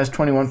world that has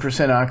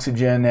 21%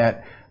 oxygen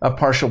at a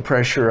partial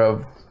pressure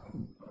of,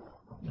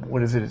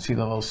 what is it at sea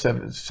level,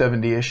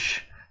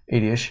 70-ish,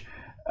 80-ish,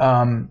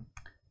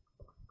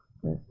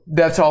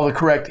 that's all the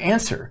correct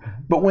answer.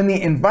 But when the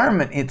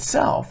environment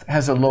itself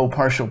has a low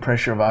partial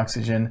pressure of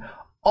oxygen,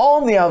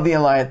 all the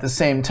alveoli at the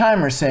same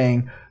time are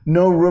saying,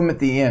 no room at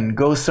the end,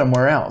 go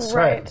somewhere else.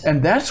 Right.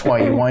 And that's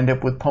why you wind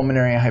up with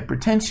pulmonary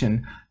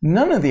hypertension.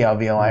 None of the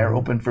alveoli are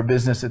open for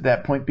business at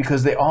that point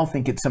because they all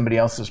think it's somebody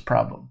else's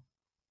problem.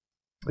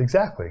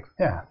 Exactly,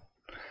 yeah.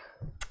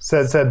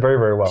 Said very,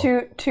 very well.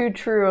 Too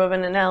true of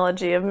an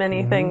analogy of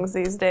many things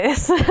these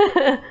days.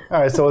 All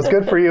right, so what's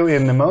good for you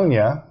in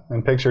pneumonia,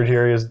 and pictured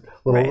here is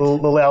little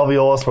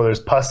alveolus where there's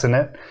pus in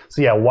it.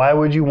 So yeah, why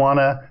would you want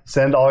to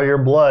send all your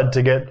blood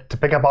to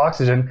pick up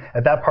oxygen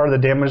at that part of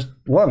the damaged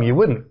lung? You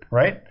wouldn't,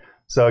 right?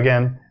 So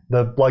again,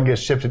 the blood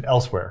gets shifted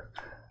elsewhere,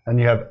 and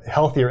you have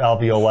healthier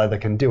alveoli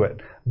that can do it.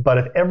 But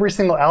if every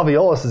single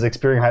alveolus is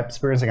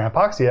experiencing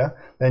hypoxia,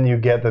 then you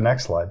get the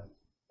next slide.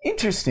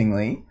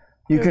 Interestingly,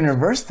 you can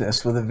reverse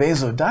this with a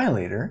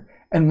vasodilator,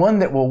 and one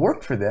that will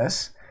work for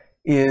this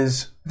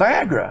is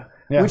Viagra,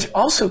 which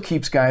also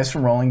keeps guys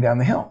from rolling down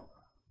the hill.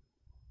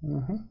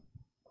 Mm-hmm.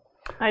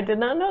 I did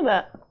not know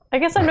that. I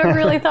guess I've never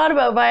really thought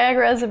about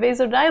Viagra as a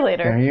vasodilator.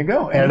 There you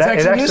go. And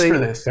it's actually used for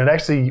this. It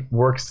actually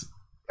works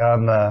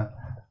on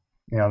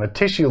the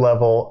tissue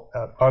level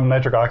on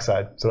nitric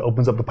oxide, so it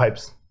opens up the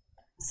pipes.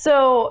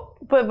 So,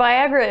 but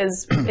Viagra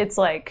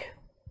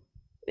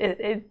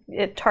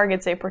it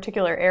targets a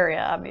particular area,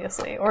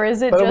 obviously, or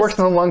is it? But just, it works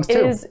in the lungs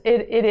too.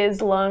 It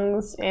is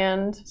lungs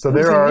and. So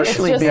there are. It's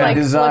Initially just been like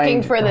designed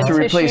looking for the to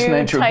replace tissue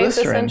type,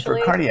 nitroglycerin for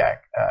essentially.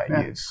 cardiac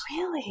use.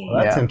 Really?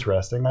 Well, that's Yeah.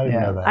 interesting. I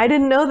didn't know that. I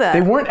didn't know that.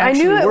 They weren't I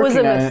actually knew it was a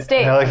working on it.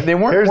 mistake. They're like, They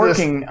weren't here's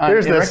working on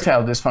here's this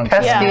erectile dysfunction.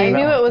 pesky- yeah, I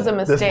knew it was a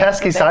mistake. This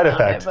pesky that they side found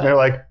effect. it, but- They're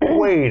like,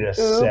 wait a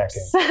second.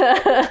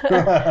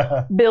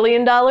 Oops.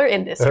 Billion-dollar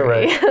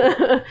industry.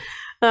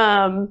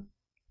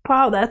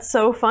 Wow, that's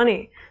so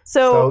funny.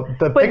 So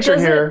the but picture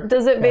here.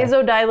 does it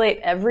vasodilate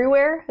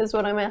everywhere? Is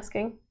what I'm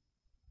asking.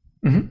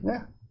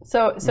 Yeah.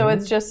 So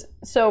it's just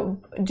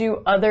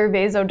do other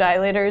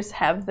vasodilators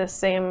have the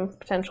same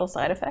potential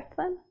side effect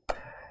then?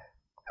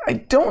 I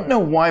don't know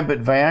why,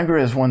 but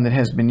Viagra is one that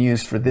has been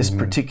used for this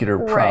particular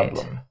Right.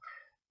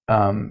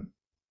 problem.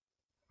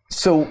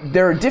 So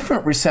there are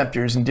different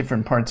receptors in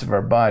different parts of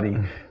our body,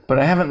 but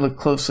I haven't looked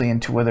closely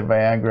into whether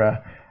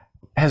Viagra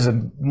has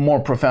a more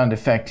profound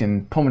effect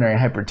in pulmonary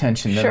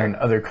hypertension than Sure. in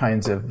other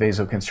kinds of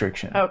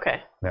vasoconstriction.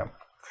 Okay. Yeah.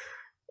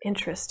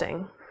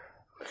 Interesting.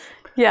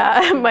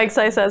 Yeah, Mike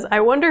Sy says,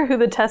 I wonder who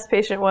the test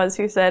patient was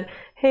who said,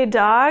 "Hey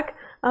doc,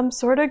 I'm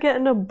sort of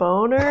getting a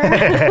boner."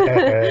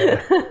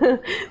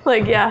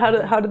 Like, yeah,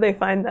 how do they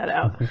find that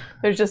out?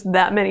 There's just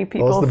that many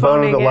people Well, it's the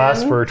boner phoning that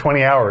lasts in. for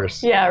 20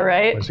 hours. Yeah,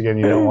 right? Which again,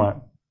 you don't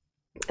want.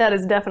 That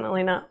is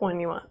definitely not one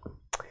you want.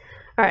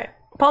 All right,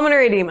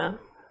 pulmonary edema.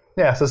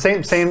 Yeah, so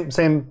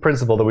same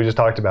principle that we just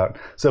talked about.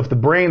 So if the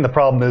brain, the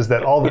problem is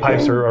that all the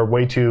pipes are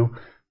way too,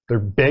 they're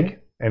big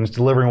and it's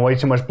delivering way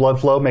too much blood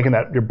flow, making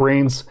that your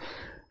brain's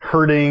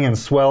hurting and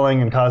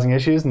swelling and causing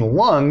issues. In the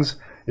lungs,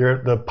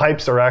 the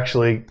pipes are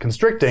actually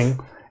constricting,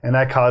 and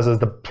that causes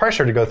the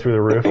pressure to go through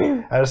the roof.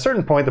 At a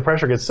certain point, the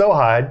pressure gets so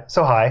high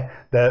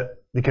that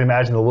you can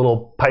imagine the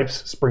little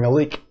pipes spring a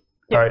leak.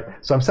 All right,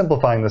 so I'm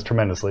simplifying this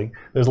tremendously.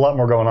 There's a lot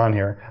more going on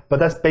here, but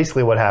that's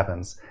basically what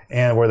happens.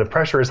 And where the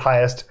pressure is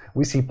highest,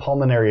 we see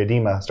pulmonary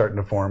edema starting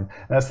to form.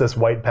 And that's this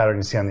white pattern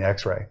you see on the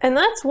X-ray. And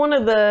that's one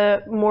of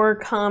the more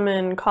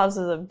common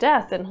causes of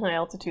death in high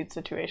altitude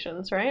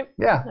situations, right?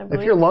 Yeah, I if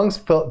believe. your lungs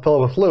fill up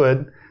with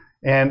fluid,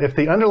 and if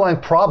the underlying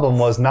problem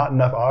was not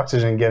enough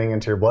oxygen getting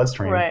into your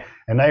bloodstream, Right.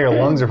 and now your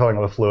lungs are filling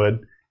up with fluid,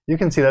 you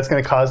can see that's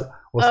going to cause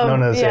what's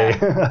known as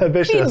a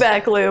vicious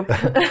feedback loop.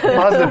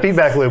 positive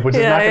feedback loop, which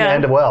is not going to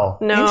end well.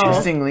 No.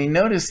 Interestingly,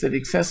 notice that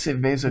excessive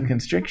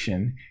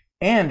vasoconstriction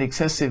and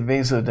excessive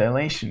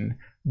vasodilation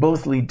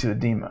both lead to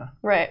edema.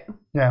 Right.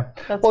 Yeah.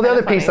 That's Well, the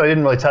kinda other piece that funny. I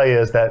didn't really tell you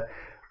is that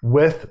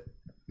with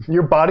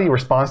your body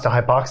responds to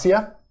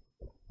hypoxia,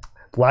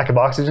 lack of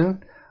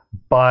oxygen,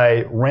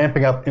 by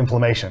ramping up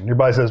inflammation. Your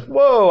body says,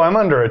 "Whoa, I'm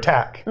under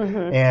attack,"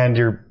 and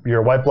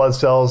your white blood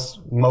cells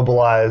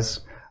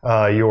mobilize.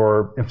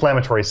 Your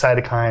inflammatory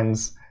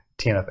cytokines,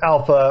 TNF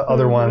alpha,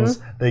 other ones,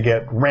 they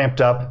get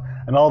ramped up,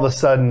 and all of a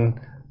sudden,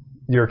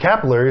 your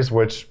capillaries,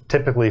 which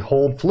typically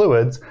hold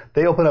fluids,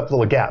 they open up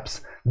little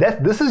gaps.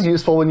 This is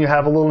useful when you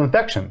have a little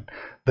infection.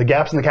 The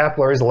gaps in the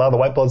capillaries allow the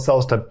white blood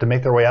cells to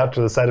make their way out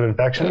to the site of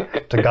infection,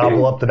 to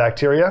gobble up the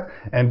bacteria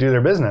and do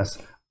their business.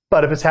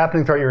 But if it's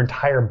happening throughout your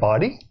entire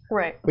body,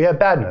 Right. we have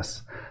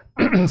badness.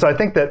 So I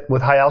think that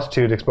with high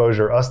altitude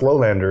exposure, us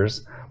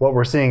lowlanders, what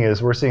we're seeing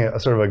is a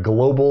sort of a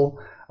global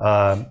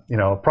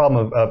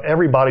problem of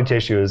every body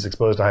tissue is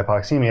exposed to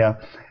hypoxemia,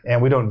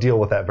 and we don't deal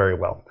with that very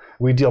well.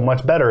 We deal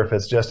much better if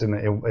it's just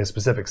in a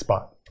specific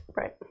spot.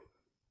 Right.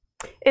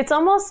 It's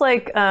almost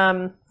like,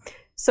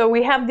 so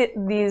we have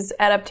these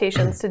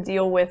adaptations to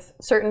deal with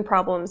certain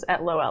problems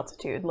at low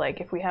altitude,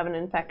 like if we have an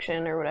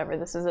infection or whatever.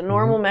 This is a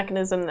normal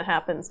mechanism that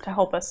happens to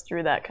help us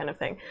through that kind of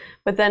thing.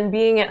 But then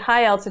being at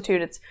high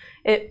altitude,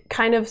 it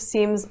kind of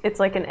seems it's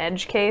like an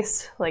edge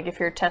case. Like if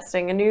you're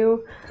testing a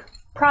new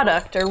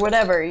product or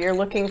whatever, you're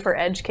looking for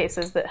edge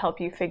cases that help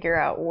you figure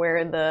out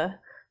where the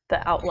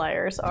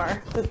outliers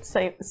are. It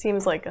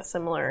seems like a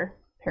similar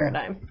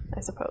paradigm, I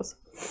suppose,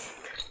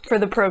 for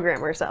the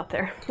programmers out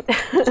there.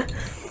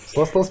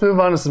 So let's move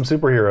on to some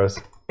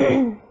superheroes.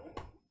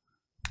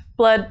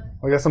 Blood.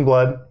 We got some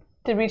blood.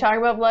 Did we talk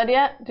about blood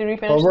yet? Did we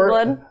finish the Well,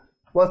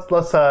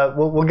 blood?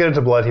 We'll get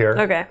into blood here.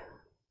 Okay.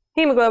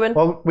 Hemoglobin.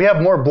 Well, we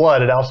have more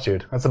blood at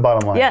altitude. That's the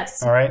bottom line.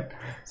 Yes. All right.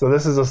 So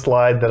this is a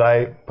slide that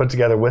I put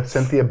together with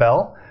Cynthia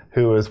Bell,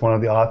 who is one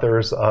of the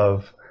authors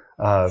of.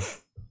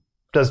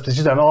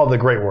 She's done all of the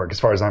great work as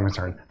far as I'm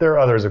concerned. There are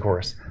others, of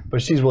course,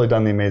 but she's really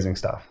done the amazing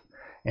stuff.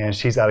 And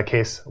she's out of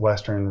Case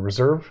Western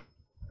Reserve,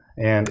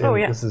 and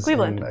this is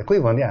Cleveland. in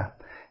Cleveland, yeah.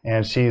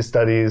 And she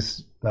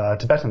studies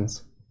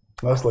Tibetans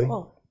mostly.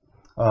 Cool.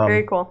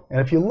 Very cool. And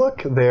if you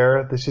look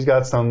there, she's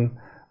got some.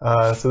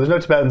 So there's no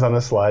Tibetans on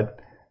this slide,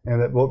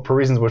 and for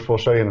reasons which we'll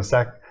show you in a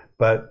sec.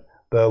 But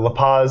the La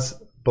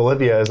Paz,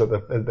 Bolivia, is at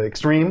the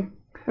extreme.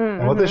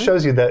 And what this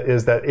shows you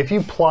is that if you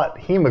plot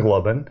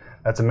hemoglobin,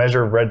 that's a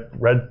measure of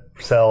red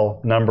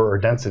cell number or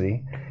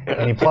density,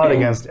 and you plot it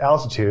against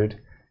altitude,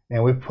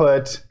 and we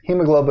put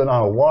hemoglobin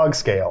on a log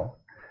scale,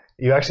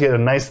 you actually get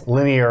a nice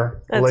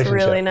linear That's relationship.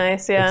 really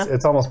nice, yeah.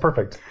 It's almost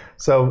perfect.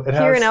 So it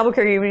Here has, in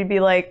Albuquerque, we'd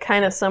be like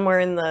kind of somewhere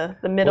in the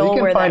middle well, you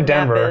can where find that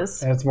gap Denver,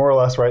 is. and it's more or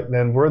less right.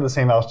 Then we're the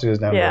same altitude as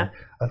Denver. Yeah.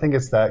 I think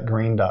it's that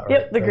green dot. Right,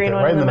 Yep, the right green there,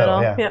 one right in the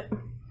middle. Yeah. Yep.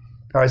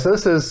 All right, so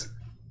this is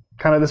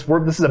kind of this.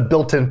 This is a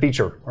built-in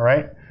feature. All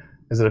right,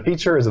 is it a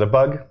feature? Is it a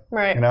bug?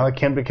 Right. You know, it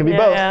can be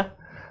both. Yeah.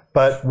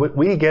 But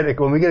we get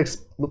when we get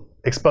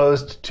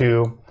exposed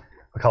to,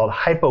 we call it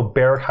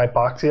hypobaric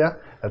hypoxia.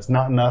 That's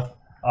not enough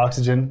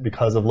oxygen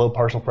because of low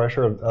partial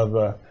pressure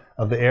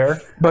of the air.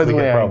 By the we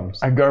way, get problems.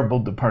 I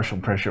garbled the partial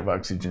pressure of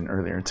oxygen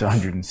earlier. It's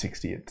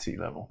 160 at sea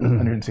level,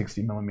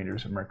 160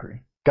 millimeters of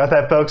mercury. Got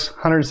that, folks?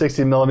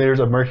 160 millimeters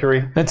of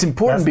mercury. That's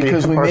important That's the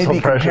because we may partial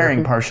be pressure.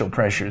 comparing partial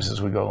pressures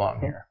as we go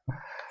along here.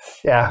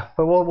 Yeah,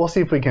 but we'll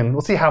see if we can.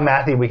 We'll see how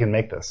mathy we can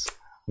make this.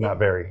 Not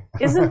very.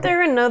 Isn't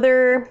there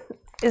another?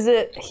 Is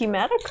it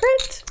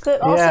hematocrit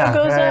that also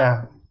goes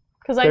up?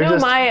 Because I They're know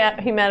just- my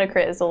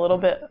hematocrit is a little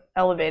bit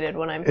elevated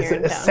when I'm It's here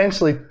in town.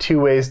 essentially two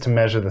ways to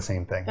measure the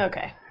same thing.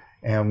 Okay.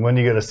 And when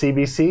you go to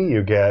CBC,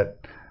 you get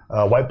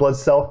white blood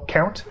cell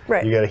count.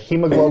 Right. You get a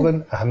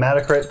hemoglobin, a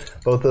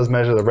hematocrit. Both those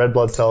measure the red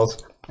blood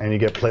cells, and you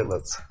get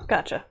platelets.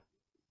 Gotcha.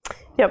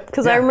 Yep,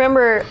 because I Yeah.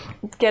 remember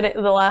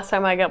the last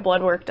time I got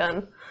blood work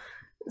done,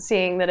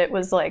 seeing that it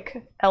was like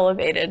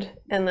elevated,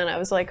 and then I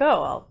was like,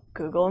 oh, I'll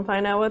Google and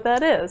find out what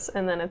that is,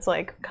 and then it's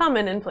like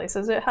common in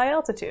places at high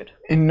altitude.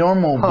 In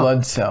normal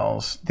blood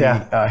cells, the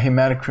Yeah.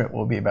 hematocrit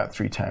will be about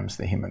 3 times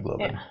the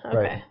hemoglobin. Yeah. Okay.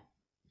 Right.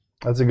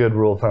 That's a good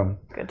rule of thumb.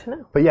 Good to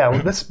know. But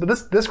yeah, this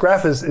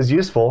graph is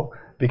useful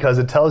because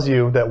it tells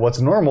you that what's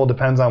normal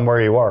depends on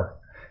where you are.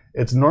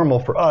 It's normal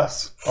for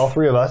us, all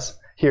three of us,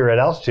 here at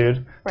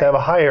altitude, to have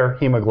a higher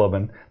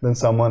hemoglobin than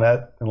someone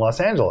in Los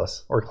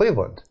Angeles or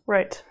Cleveland.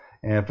 Right.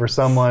 And for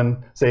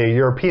someone, say a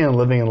European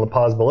living in La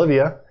Paz,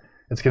 Bolivia,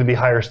 it's going to be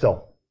higher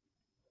still.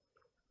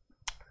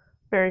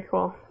 Very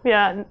cool.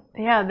 Yeah.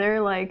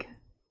 They're like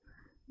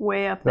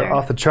way up They're there.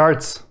 off the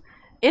charts.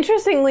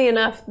 Interestingly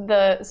enough,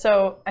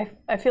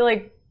 I feel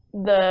like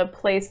the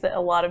place that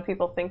a lot of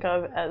people think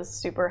of as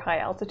super high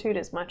altitude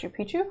is Machu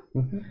Picchu,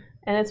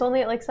 and it's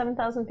only at like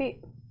 7,000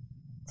 feet.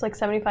 It's like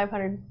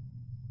 7,500.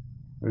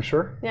 Are you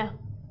sure? Yeah.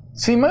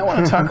 So you might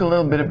want to talk a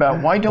little bit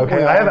about why don't we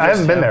Okay, all I just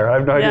haven't been have- there. I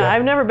have no idea. Yeah,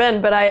 I've never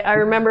been, but I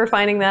remember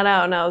finding that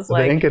out, and I was The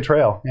like, Inca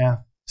Trail, yeah.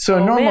 So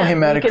a oh, normal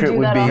man, we could hematocrit do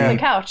would that on the be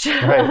couch.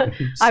 Right.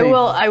 I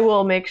Say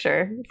will make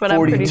sure, but I'm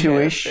pretty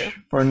sure it's 42-ish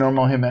true. for a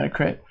normal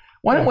hematocrit.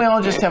 Why don't we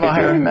all just have a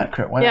higher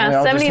hematocrit? Why don't we Yeah,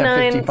 all just have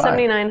 55?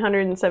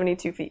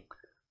 7,972 feet.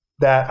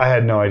 That I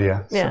had no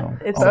idea. Yeah, So,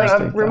 it's I'll like just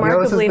take that.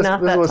 remarkably this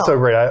not that was tall. so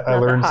great. I Not that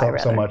learned high, so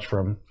rather. much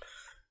from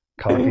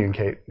Coffee and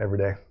Kate every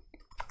day.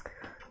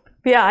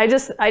 Yeah, I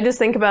just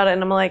think about it,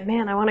 and I'm like,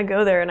 man, I want to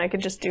go there, and I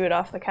could just do it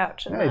off the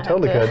couch. And Yeah, you not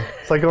totally have could.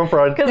 It's like going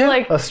for Because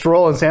like, a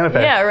stroll in Santa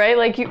Fe. yeah, right.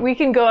 Like we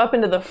can go up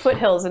into the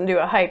foothills and do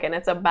a hike, and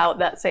it's about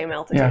that same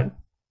altitude. Yeah.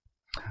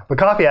 But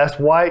Coffee asked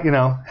why,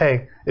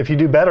 hey, if you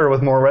do better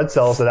with more red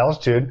cells at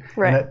altitude,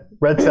 Right. and that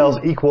red cells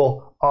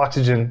equal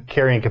oxygen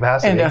carrying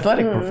capacity And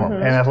athletic Mm-hmm.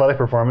 performance. and athletic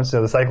performance,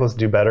 so the cyclists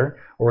do better,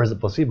 or is it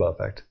placebo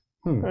effect?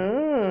 I don't I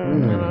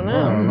know.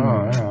 don't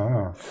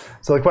know.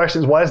 So the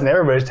question is, why doesn't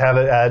everybody just have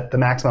it at the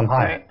maximum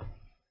high? Right.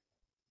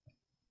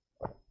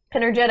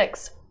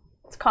 Energetics.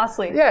 It's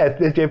costly. Yeah,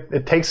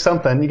 it takes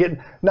something.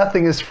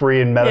 Nothing is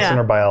free in medicine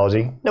Yeah. or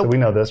biology, so Nope. we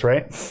know this,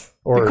 right?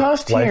 Or The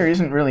cost life. here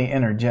isn't really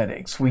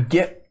energetics.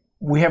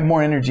 We have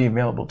more energy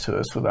available to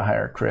us with a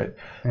higher crit.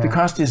 The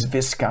cost is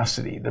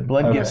viscosity. The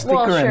blood gets thicker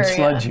Well, and sure,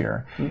 yeah.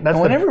 sludgier. That's And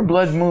whenever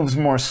blood moves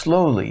more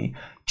slowly,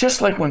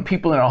 just like when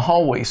people in a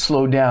hallway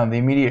slow down, they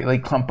immediately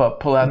clump up,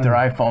 pull out their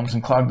iPhones,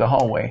 and clog the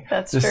hallway.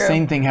 That's the true.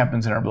 same thing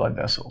happens in our blood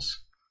vessels.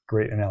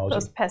 Great analogy.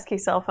 Those pesky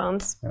cell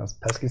phones. Those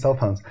pesky cell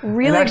phones.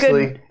 Really and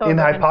actually, good. Oh, in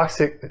go ahead.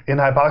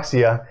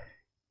 hypoxia,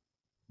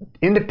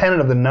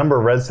 independent of the number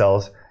of red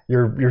cells,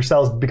 your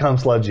cells become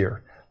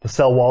sludgier. The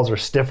cell walls are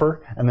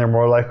stiffer, and they're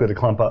more likely to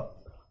clump up.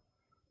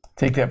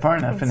 Take that far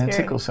enough, and it's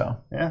scary. sickle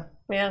cell. Yeah.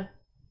 Yeah.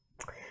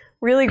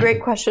 Really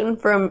great question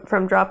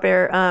from Drop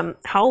Air.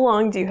 How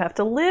long do you have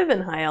to live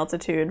in high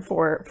altitude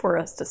for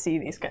us to see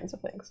these kinds of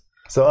things?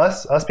 So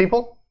us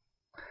people,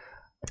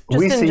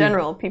 Just in see,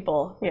 general,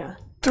 people. Yeah.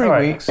 3 All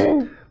right. weeks.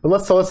 But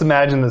let's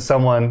imagine that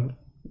someone,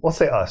 let's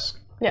say us,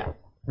 Yeah.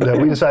 that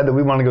we decide that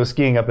we want to go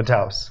skiing up at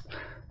Taos.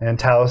 And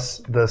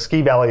Taos, the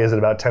ski valley is at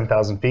about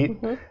 10,000 feet,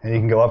 and you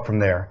can go up from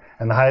there.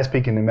 And the highest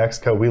peak in New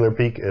Mexico, Wheeler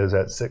Peak, is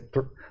at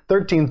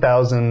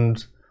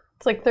 13,000.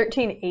 It's like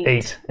 13.8. Eight,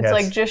 It's yes.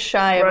 like just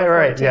shy of a 14er.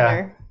 Right,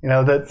 yeah.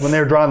 That when they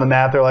were drawing the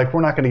map, they're like,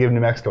 we're not going to give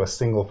New Mexico a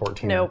single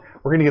 14. Nope.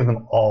 We're going to give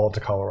them all to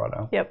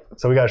Colorado. Yep.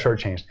 So we got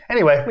shortchanged.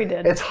 Anyway, We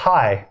did. it's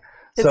high.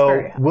 It's So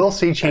very high. we'll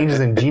see changes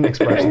in gene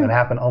expression that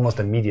happen almost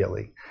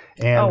immediately.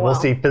 And Oh, we'll wow.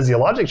 see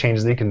physiologic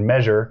changes that you can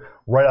measure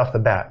right off the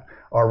bat.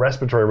 Our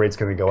respiratory rate's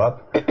going to go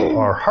up.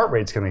 Our heart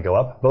rate's going to go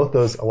up. Both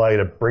those allow you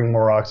to bring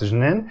more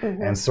oxygen in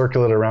Mm-hmm. and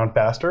circulate around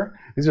faster.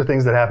 These are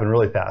things that happen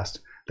really fast.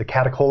 The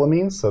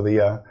catecholamines, so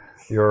the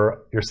your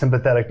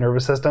sympathetic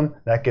nervous system,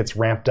 that gets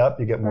ramped up.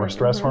 You get more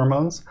stress Mm-hmm.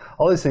 hormones.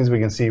 All these things we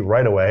can see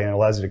right away, and it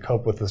allows you to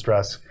cope with the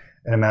stress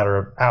in a matter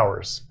of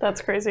hours.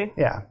 That's crazy.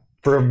 Yeah.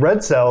 For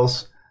red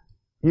cells,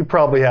 you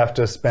probably have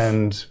to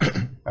spend,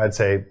 I'd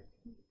say,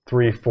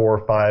 3,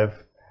 4,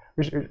 5.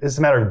 It's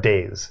a matter of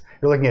days.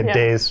 You're looking at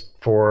days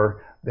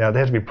for, they have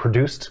to be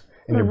produced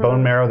in your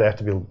bone marrow. They have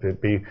to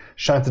be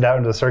shunted out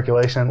into the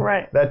circulation.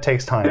 Right. That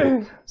takes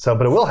time.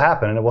 But it will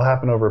happen, and it will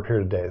happen over a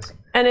period of days.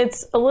 And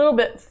it's a little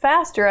bit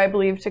faster, I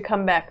believe, to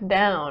come back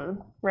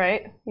down,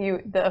 right?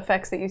 The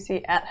effects that you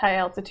see at high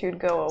altitude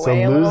go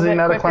away a little bit So losing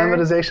that quicker.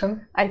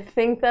 acclimatization? I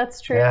think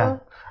that's true. Yeah.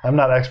 I'm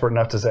not expert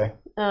enough to say.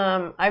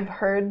 I've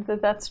heard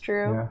that that's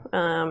true.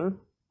 Yeah.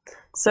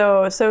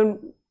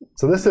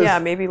 So this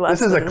is maybe less.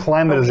 This is than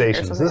acclimatization. a week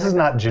or So something this is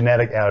like not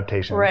genetic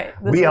adaptation. Right.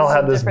 We all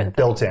have this different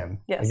built thing. in.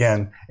 Yes.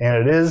 Again, and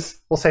it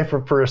is. We'll say for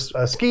a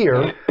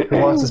skier who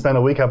wants to spend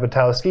a week up at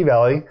Taos Ski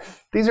Valley,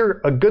 these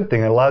are a good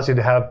thing. It allows you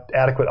to have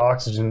adequate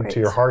oxygen to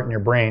your heart and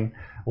your brain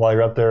while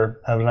you're up there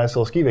having a nice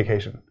little ski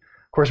vacation.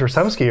 Of course, for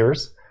some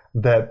skiers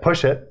that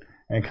push it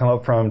and come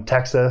up from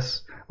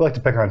Texas. We like to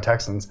pick on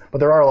Texans, but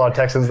there are a lot of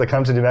Texans that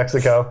come to New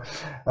Mexico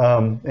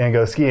and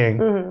go skiing.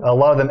 Mm-hmm. A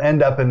lot of them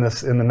end up in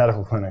the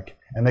medical clinic,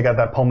 and they got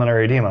that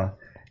pulmonary edema.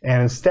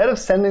 And instead of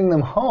sending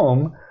them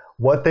home,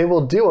 what they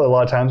will do a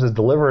lot of times is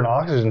deliver an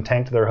oxygen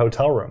tank to their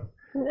hotel room.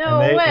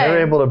 No and way. They're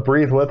able to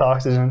breathe with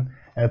oxygen,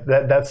 and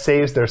that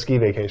saves their ski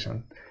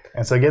vacation.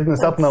 And so getting the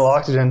supplemental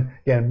oxygen,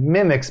 again,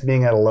 mimics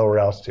being at a lower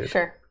altitude.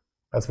 Sure.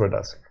 That's what it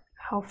does.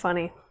 How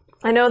funny.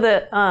 I know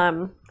that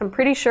I'm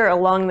pretty sure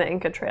along the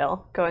Inca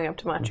Trail going up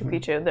to Machu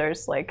Picchu,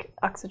 there's like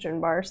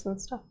oxygen bars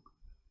and stuff.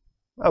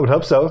 I would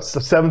hope so. It's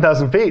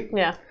 7,000 feet.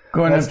 Yeah.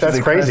 Going up to That's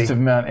the crazy. crest of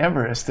Mount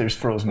Everest, there's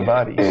frozen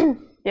bodies. Yep.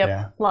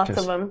 Yeah. Lots Just-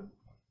 of them.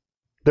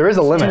 There is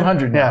a limit.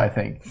 200 now, Yeah. I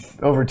think.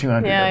 Over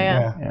 200. Yeah.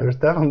 Yeah. There's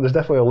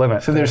definitely a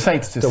limit. So there's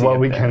sites to to see what up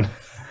we there. can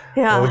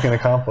Yeah. what we can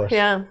accomplish.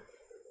 Yeah.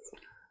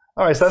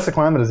 All right, so that's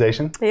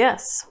acclimatization.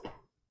 Yes.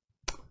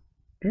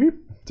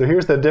 So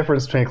here's the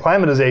difference between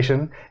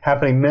acclimatization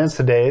happening minutes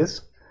to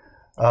days.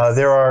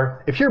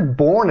 If you're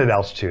born at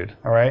altitude,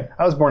 all right,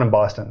 I was born in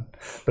Boston,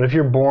 but if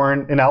you're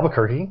born in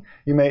Albuquerque,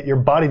 your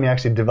body may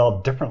actually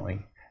develop differently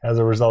as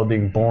a result of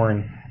being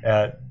born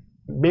at,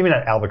 maybe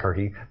not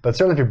Albuquerque, but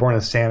certainly if you're born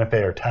in Santa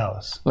Fe or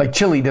Taos. Like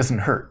chili doesn't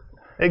hurt.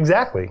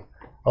 Exactly.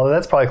 Although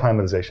that's probably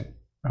acclimatization.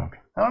 Okay.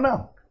 I don't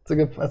know.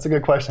 That's a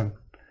good question.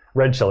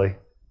 Red chili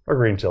or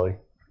green chili.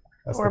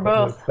 Or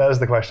both. That is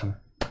the question.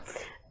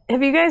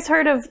 Have you guys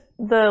heard of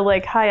the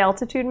like high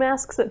altitude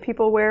masks that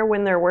people wear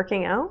when they're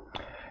working out?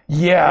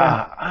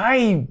 Yeah,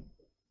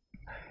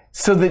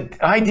 so the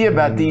idea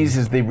about these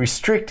is they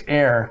restrict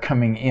air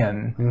coming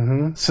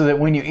in so that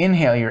when you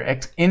inhale, you're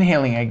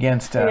inhaling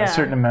against a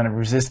certain amount of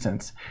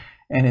resistance.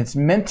 And it's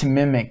meant to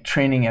mimic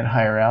training at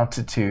higher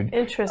altitude.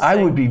 Interesting. I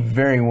would be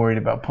very worried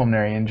about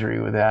pulmonary injury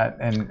with that,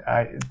 and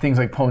things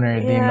like pulmonary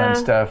edema and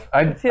stuff.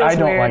 I don't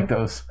weird. like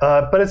those.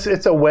 But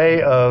it's a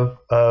way of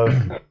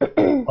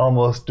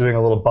almost doing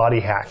a little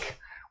body hack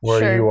where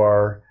Sure. you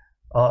are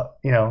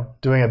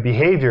doing a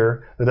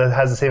behavior that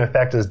has the same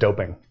effect as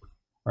doping,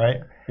 right?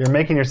 You're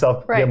making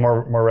yourself Right. get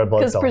more red blood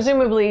Because cells.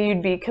 presumably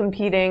you'd be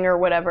competing or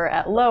whatever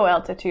at low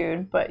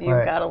altitude, but you've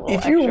Right. got a little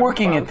If you're extra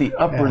working bump. at the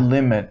upper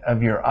limit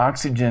of your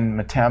oxygen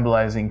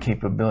metabolizing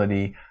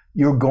capability,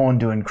 you're going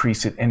to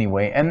increase it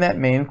anyway, and that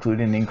may include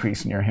an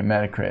increase in your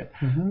hematocrit.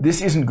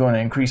 This isn't going to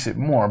increase it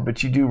more,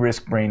 but you do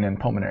risk brain and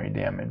pulmonary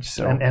damage.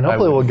 So And I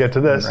hopefully we'll wouldn't get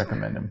to this.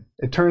 recommend them.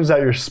 It turns out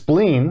your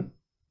spleen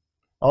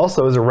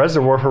also is a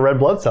reservoir for red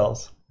blood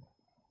cells.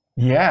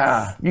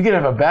 Yeah, you could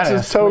have a badass. Which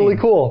is totally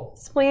spleen. cool.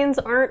 Spleens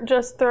aren't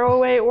just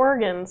throwaway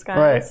organs, guys.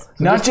 Right.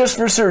 Not just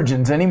for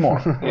surgeons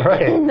anymore.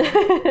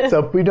 Right.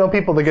 So we know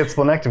people that get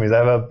splenectomies.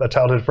 I have a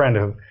childhood friend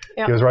who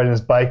he was riding his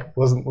bike,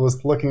 was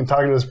looking and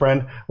talking to his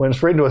friend, went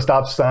straight into a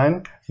stop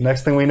sign.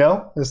 Next thing we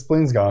know, his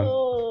spleen's gone.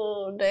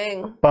 Oh,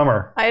 dang.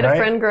 Bummer. I had a right?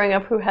 friend growing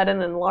up who had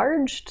an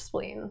enlarged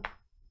spleen.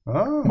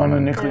 Oh.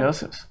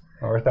 Mononucleosis.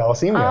 Or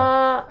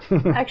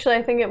thalassemia. Actually,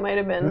 I think it might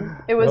have been.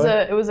 It was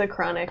Really? a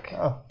chronic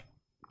Oh.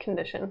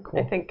 condition.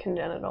 I think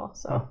congenital.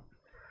 So,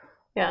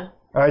 yeah.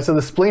 All right, so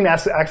the spleen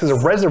acts as a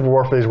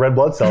reservoir for these red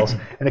blood cells,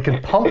 and it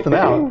can pump them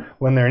out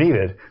when they're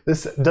needed.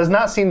 This does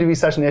not seem to be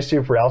such an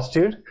issue for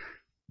altitude.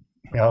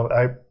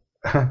 I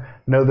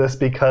know this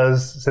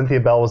because Cynthia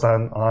Bell was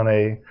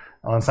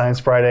on Science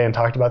Friday and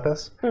talked about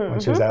this when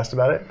she was asked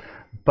about it.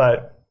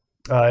 But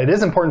it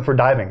is important for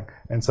diving,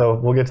 and so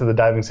we'll get to the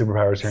diving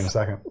superpowers here in a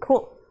second.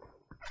 Cool.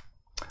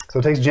 So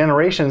it takes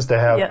generations to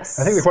have. Yes.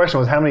 I think the question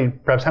was how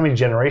many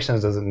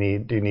generations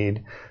do you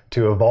need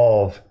to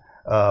evolve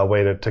a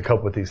way to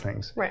cope with these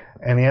things? Right.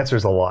 And the answer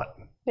is a lot.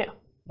 Yeah.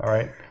 All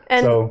right.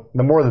 And- so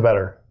the more the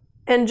better.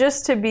 And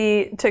just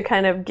to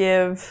kind of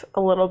give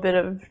a little bit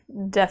of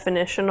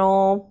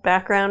definitional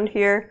background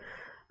here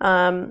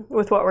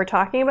with what we're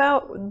talking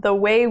about, the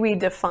way we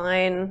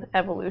define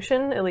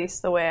evolution, at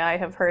least the way I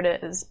have heard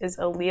it, is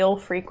allele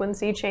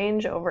frequency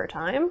change over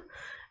time.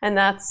 And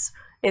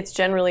it's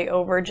generally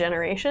over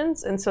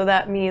generations. And so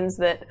that means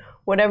that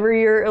whatever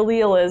your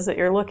allele is that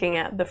you're looking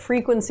at, the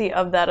frequency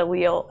of that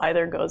allele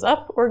either goes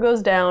up or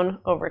goes down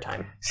over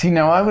time. See,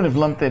 now I would have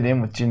lumped that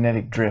in with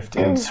genetic drift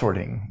and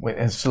sorting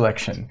and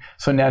selection,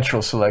 so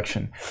natural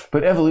selection.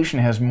 But evolution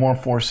has more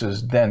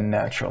forces than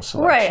natural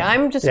selection. Right,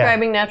 I'm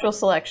describing natural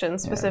selection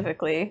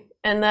specifically,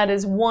 and that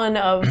is one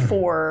of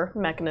 4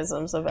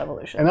 mechanisms of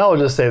evolution. And I will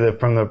just say that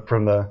from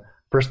the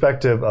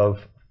perspective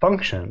of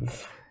function,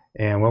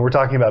 and when we're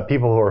talking about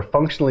people who are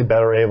functionally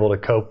better able to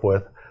cope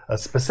with a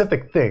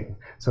specific thing,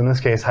 so in this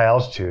case high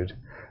altitude,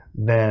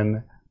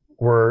 then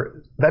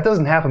that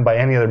doesn't happen by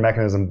any other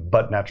mechanism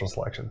but natural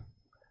selection.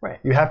 Right.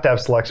 You have to have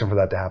selection for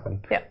that to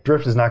happen. Yeah.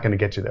 Drift is not going to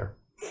get you there.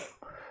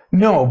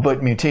 No,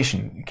 but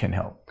mutation can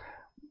help.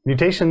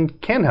 Mutation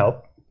can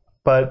help,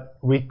 but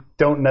we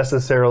don't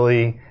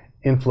necessarily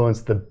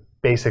influence the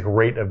basic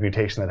rate of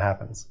mutation that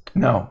happens.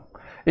 No.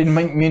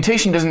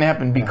 Mutation doesn't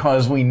happen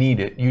because we need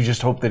it. You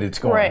just hope that it's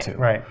going to.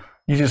 Right.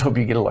 You just hope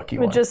you get a lucky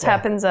one. It just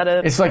happens at a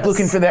It's like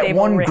looking for that stable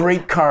one rate.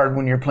 great card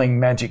when you're playing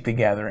Magic the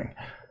Gathering.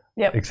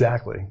 Yep.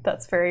 Exactly.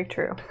 That's very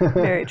true.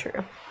 Very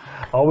true.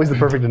 Always the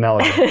perfect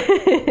analogy.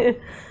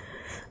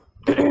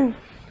 All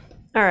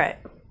right.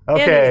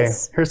 Okay,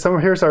 Andes. here's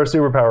our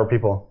superpower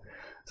people.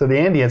 So the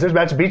Andeans, there's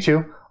Machu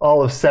Picchu,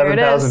 all of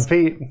 7,000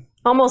 feet,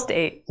 Almost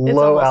 8. It's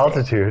low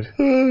almost 8. altitude.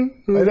 I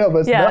know, but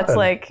it's Yeah,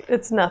 nothing.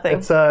 it's nothing.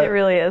 It's, it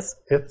really is.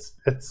 It's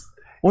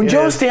When it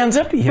Joe is- stands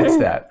up, he hits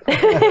that.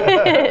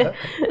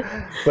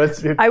 but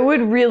it's, I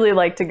would really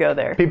like to go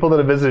there. people that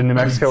have visited New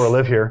Mexico or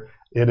live here,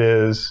 it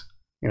is,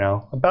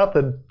 about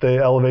the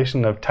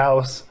elevation of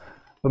Taos,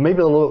 but maybe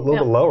a little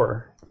bit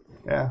lower.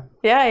 Yeah.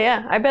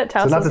 Yeah. I bet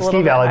Taos So not is the a little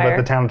ski bit valley, higher.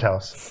 but the town of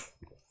Taos.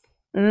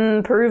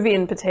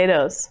 Peruvian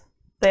potatoes.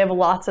 They have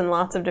lots and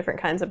lots of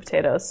different kinds of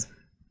potatoes.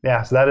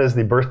 Yeah, so that is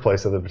the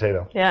birthplace of the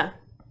potato. Yeah.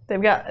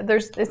 They've got,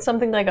 it's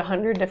something like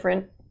 100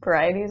 different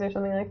varieties or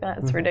something like that.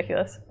 It's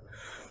ridiculous.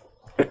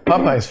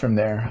 Popeye's from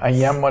there. I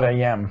am what I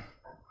am.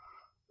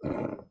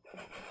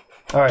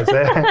 All right, so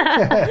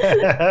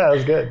that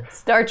was good.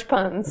 Starch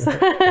puns. So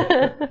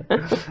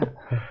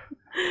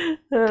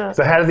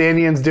how did the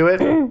Indians do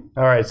it? All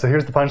right, so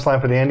here's the punchline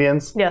for the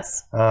Indians.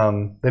 Yes.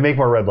 They make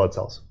more red blood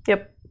cells.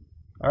 Yep.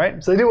 All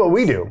right, so they do what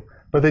we do,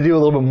 but they do a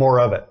little bit more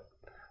of it.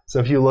 So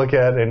if you look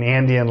at an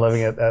Andean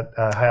living at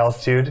high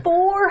altitude,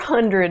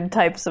 400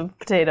 types of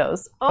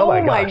potatoes. Oh,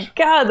 my my gosh.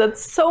 God,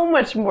 that's so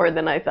much more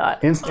than I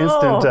thought. instant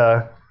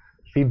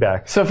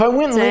feedback. So if I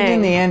went and lived in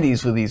Dang. the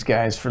Andes with these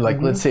guys for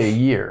let's say a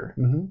year,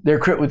 their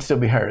crit would still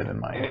be higher than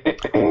mine.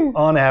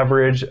 On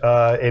average,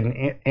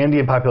 an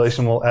Andean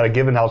population will, at a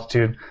given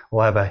altitude,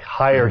 will have a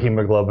higher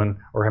hemoglobin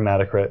or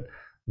hematocrit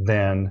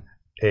than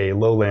a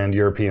lowland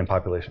European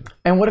population.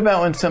 And what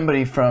about when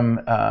somebody from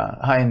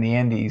high in the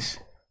Andes,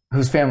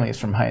 whose family is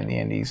from high in the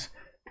Andes,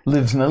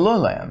 lives in the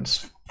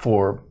lowlands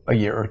for a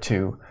year or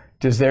two?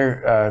 Does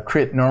their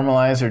crit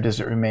normalize, or does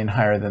it remain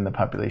higher than the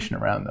population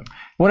around them?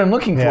 What I'm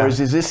looking for is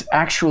this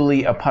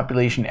actually a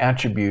population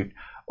attribute,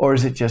 or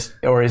is it just,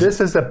 This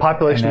is a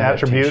population an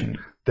attribute.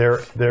 adaptation?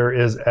 There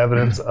is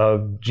evidence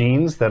of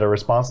genes that are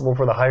responsible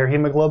for the higher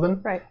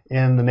hemoglobin Right.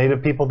 in the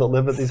native people that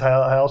live at these high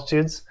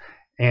altitudes,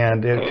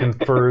 and it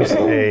confers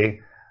a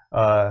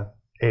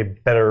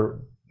better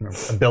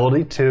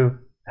ability to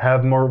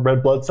have more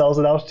red blood cells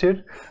at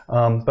altitude.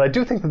 But I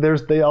do think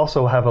that they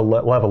also have a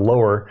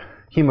lower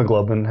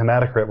hemoglobin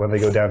hematocrit when they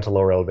go down to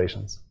lower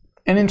elevations.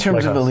 And in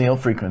terms Like of us. allele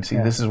frequency,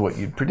 this is what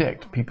you'd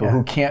predict. People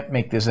who can't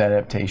make this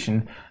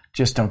adaptation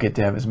just don't get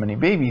to have as many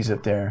babies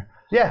up there.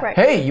 Yeah. Right.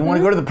 Hey, you want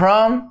to go to the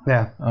prom?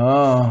 Yeah.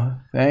 Oh,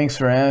 thanks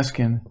for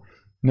asking.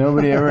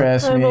 Nobody ever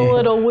asked I'm me a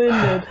little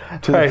winded.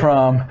 to the Right.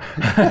 prom.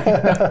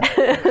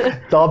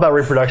 It's all about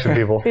reproduction,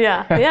 people.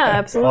 Yeah,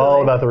 absolutely.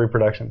 All about the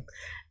reproduction.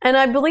 And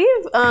I believe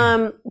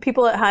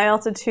people at high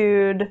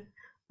altitude,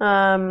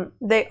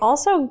 they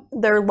also,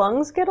 their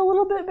lungs get a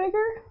little bit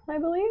bigger, I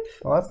believe.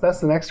 Well, that's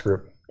the next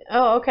group.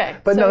 Oh, okay.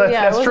 But no, that's-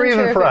 I that's wasn't true even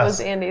sure if for it us.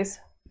 was Andes.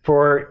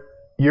 For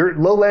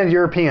lowland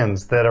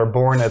Europeans that are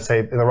born at, say,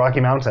 in the Rocky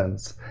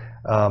Mountains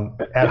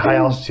at high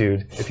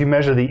altitude, if you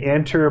measure the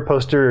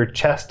anterior-posterior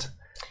chest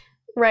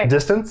Right.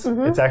 distance,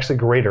 it's actually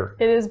greater.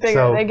 It is bigger.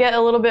 So- they get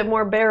a little bit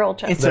more barrel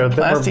chest. It's They're- a they're-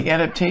 plastic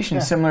adaptation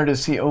similar to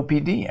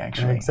COPD,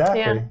 actually. Exactly.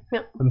 Yeah.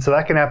 Yep. And so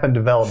that can happen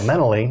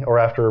developmentally or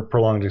after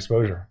prolonged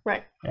exposure.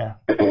 Right. Yeah.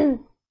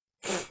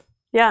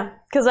 Yeah,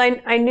 because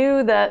I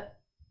knew that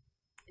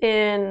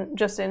in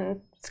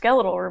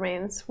skeletal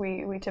remains,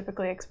 we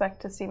typically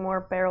expect to see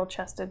more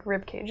barrel-chested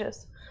rib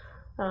cages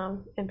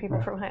in people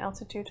from high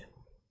altitude.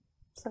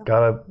 So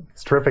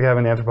It's terrific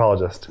having the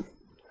anthropologist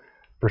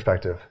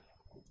perspective.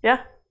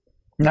 yeah,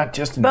 Not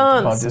just an Bones.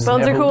 anthropologist,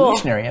 Bones an are cool.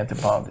 evolutionary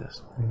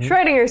anthropologist.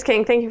 Schrodinger's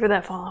king. Thank you for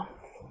that follow.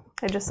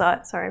 I just saw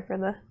it. Sorry for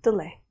the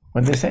delay.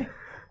 What did they say?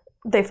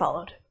 They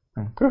followed.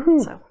 Woohoo.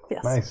 So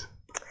yes. Nice.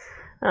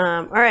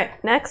 All right.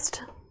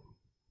 Next.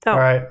 Oh, All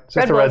right. It's just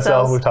red a red blood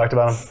cell. cells. We've talked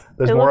about them.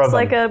 There's It more looks of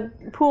like them.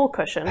 a pool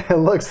cushion. It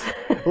looks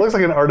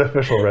like an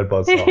artificial red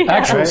blood cell.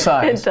 Actual Right?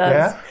 size. It does.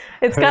 Yeah?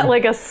 It's got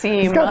like a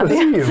seam got on the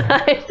the seam.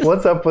 inside.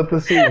 What's up with the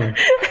seam?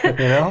 You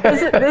know?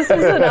 This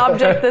is an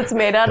object that's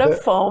made out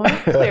of foam,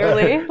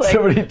 clearly. Like,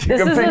 Somebody took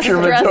this a is picture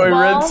of a stress toy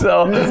red ball.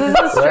 cell. This is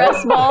a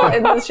stress ball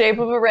in the shape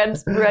of a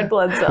red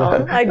blood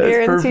cell. I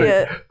guarantee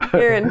it.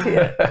 Guarantee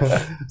it.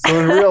 So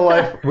in real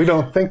life, we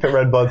don't think that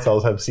red blood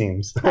cells have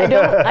seams.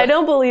 I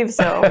don't believe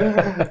so.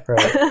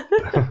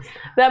 Right.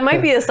 That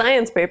might be a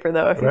science paper,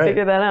 though, if you Right.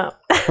 figure that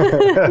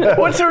out.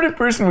 What sort of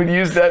person would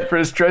use that for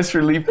a stress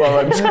relief while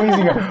I'm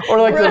squeezing or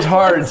like those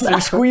hearts? They're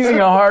squeezing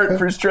a heart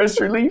for stress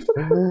relief?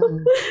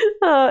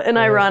 An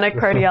ironic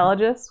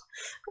cardiologist.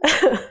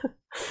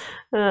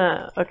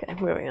 Okay,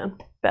 moving on.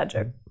 Bad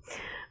joke.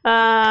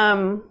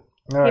 All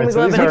right, so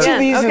Hemoglobin these Which are, of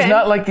these Okay. is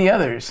not like the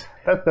others?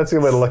 that's a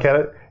good way to look at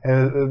it.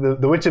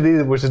 And the which of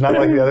these, which is not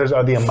like the others,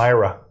 are the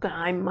Amira. The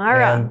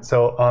Imara. And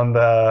so on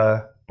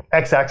the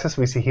x-axis,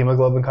 we see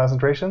hemoglobin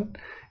concentration.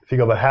 If you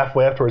go about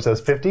halfway up to where it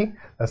says 50,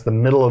 that's the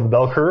middle of the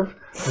bell curve.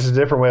 This is a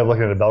different way of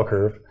looking at a bell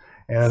curve.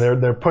 And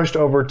they're pushed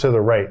over to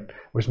the right,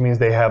 which means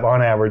they have,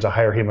 on average, a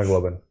higher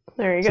hemoglobin.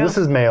 There you So go. this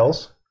is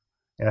males.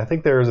 And I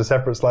think there is a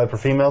separate slide for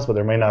females, but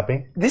there may not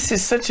be. This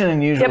is such an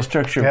unusual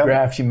structure of Yep.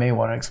 graph. You may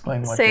want to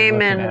explain what Same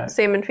you're looking in at.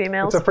 same in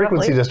females. It's a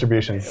frequency roughly.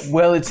 distribution.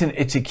 Well, it's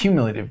a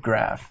cumulative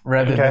graph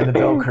rather than the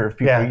bell curve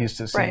people Yeah. are used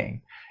to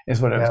seeing.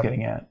 Is what I was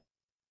getting at.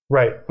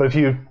 Right. But if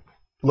you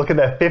look at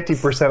that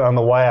 50% on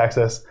the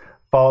y-axis,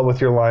 follow it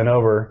with your line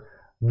over,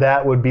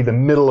 that would be the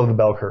middle of the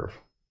bell curve.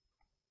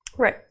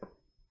 Right.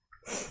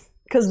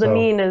 Because the So-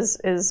 mean is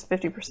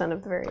 50%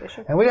 of the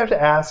variation. And we'd have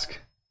to ask,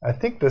 I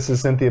think this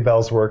is Cynthia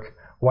Bell's work,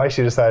 why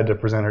she decided to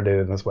present her data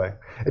in this way.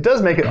 It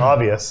does make it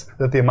obvious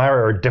that the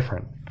Amira are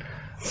different.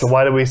 So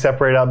why do we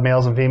separate out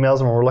males and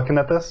females when we're looking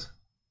at this?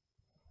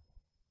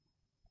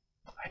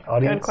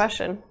 Audience? Good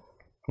question.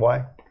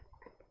 Why?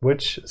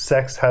 Which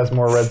sex has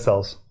more red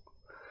cells?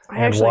 I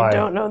And actually why?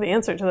 don't know the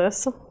answer to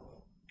this.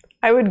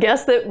 I would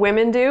guess that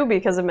women do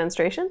because of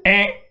menstruation.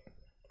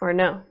 Or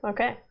no?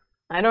 Okay.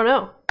 I don't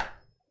know.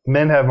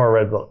 Men have more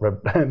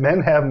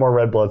men have more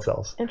red blood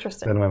cells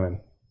Interesting. than women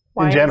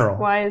Why in general.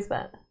 Why is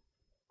that?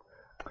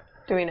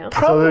 Do we know?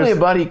 Probably there's- a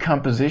body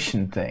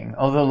composition thing,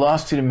 although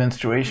loss due to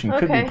menstruation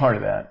could Okay. be part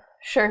of that.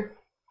 Sure.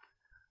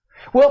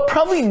 Well,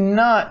 probably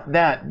not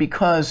that,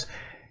 because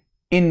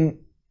in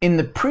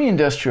the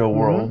pre-industrial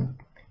world,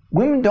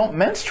 women don't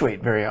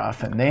menstruate very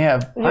often. They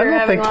have You're don't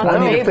having think- lots I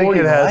of don't babies. think it 40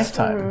 has-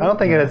 lifetime. I don't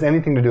think it has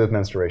anything to do with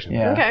menstruation.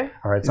 Yeah. Okay.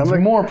 All right. So It's I'm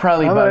gonna, more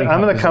probably I'm body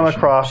gonna come composition.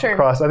 across.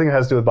 Sure. I think it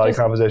has to do with body Just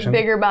composition.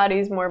 Bigger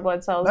bodies, more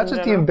blood cells. Not in just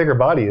general. even bigger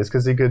body is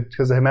because the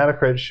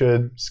hematocrit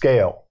should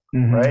scale,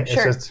 right?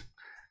 Sure. It's just,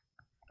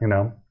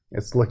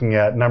 it's looking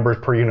at numbers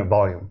per unit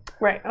volume.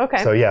 Right.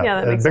 Okay. So yeah,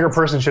 that a makes bigger sense.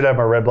 person should have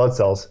more red blood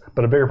cells,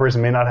 but a bigger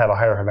person may not have a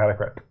higher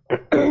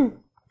hematocrit.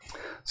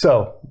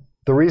 So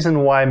the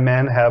reason why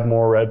men have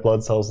more red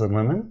blood cells than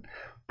women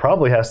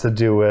probably has to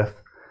do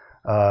with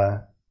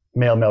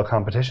male-male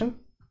competition,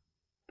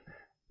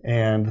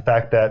 and the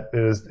fact that it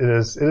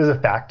is a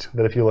fact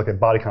that if you look at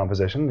body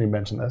composition, you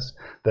mentioned this,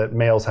 that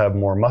males have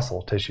more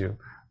muscle tissue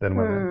than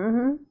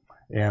women.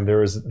 And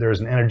there is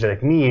an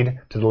energetic need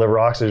to deliver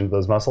oxygen to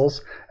those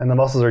muscles, and the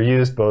muscles are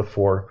used both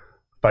for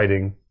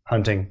fighting,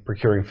 hunting,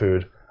 procuring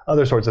food,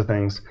 other sorts of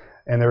things,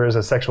 and there is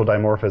a sexual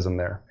dimorphism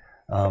there.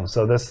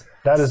 So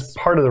that is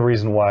part of the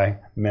reason why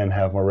men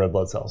have more red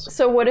blood cells.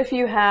 So what if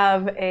you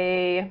have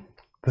a?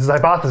 This is a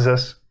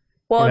hypothesis.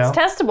 Well, You it's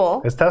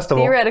testable. It's testable.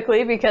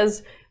 Theoretically,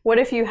 because what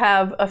if you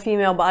have a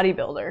female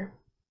bodybuilder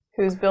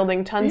who's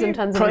building tons and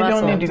tons of Probably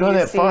muscle? don't need to Do go you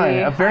that far. see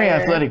A very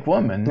higher- athletic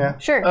woman. Yeah.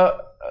 Sure.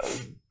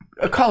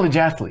 A college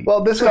athlete.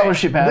 Well, this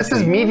scholarship athlete.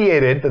 This is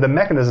mediated, the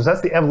mechanisms.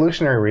 That's the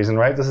evolutionary reason,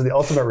 right? This is the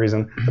ultimate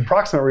reason. The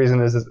proximate reason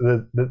is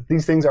that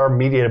these things are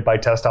mediated by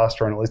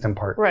testosterone, at least in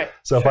part. Right.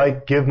 So if I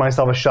give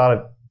myself a shot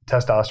at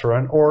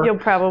testosterone, or You'll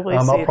probably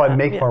I'll see probably that,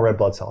 make yeah. more red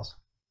blood cells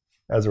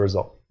as a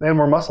result, and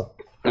more muscle.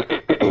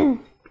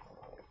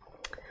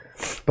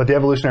 But the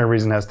evolutionary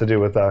reason has to do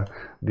with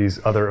these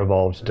other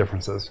evolved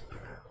differences.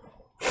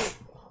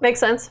 Makes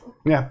sense.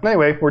 Yeah.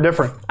 Anyway, we're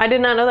different. I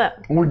did not know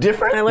that. We're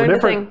different? I learned a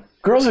different. thing.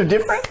 Girls are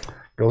different?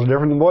 Girls are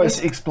different than boys.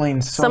 This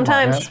explains so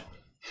Sometimes.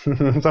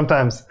 much.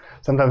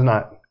 Sometimes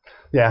not.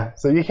 Yeah.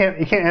 So you can't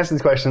answer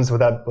these questions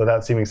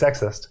without seeming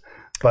sexist,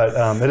 but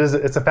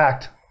it's a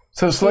fact.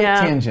 So slight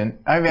Yeah. tangent.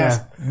 I've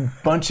asked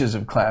bunches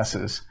of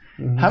classes,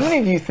 how many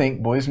of you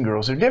think boys and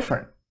girls are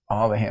different?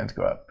 All the hands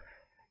go up.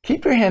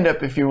 Keep your hand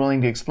up if you're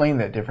willing to explain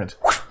that difference.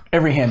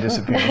 Every hand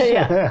disappears.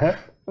 Yeah.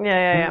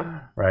 Yeah.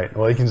 Right.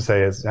 Well, you can just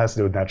say it has to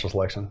do with natural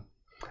selection,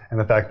 and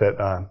the fact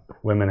that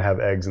women have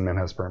eggs and men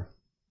have sperm,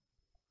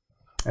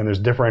 and there's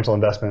differential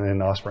investment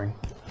in offspring.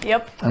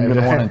 Yep. I'm going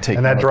to want to take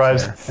and that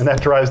notes there.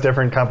 drives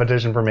different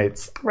competition for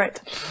mates, Right.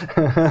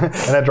 and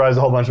that drives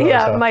a whole bunch of other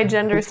Yeah, stuff. my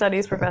gender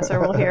studies professor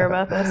will hear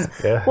about this.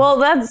 Yeah. Well,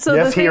 that's so.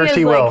 Yes, the thing he or is,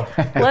 she like,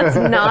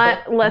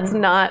 will. let's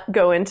not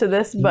go into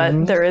this, but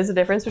Mm-hmm. there is a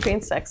difference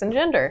between sex and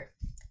gender.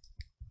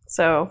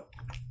 So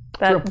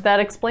True. that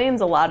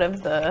explains a lot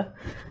of the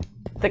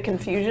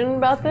confusion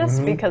about this,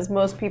 Mm-hmm. because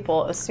most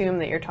people assume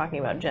that you're talking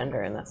about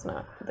gender, and that's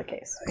not the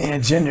case. Yeah,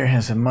 gender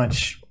has a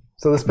much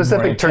So the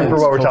specific more term for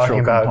intense what we're cultural talking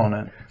about,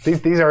 component.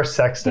 these are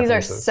sex These are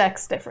differences.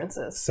 sex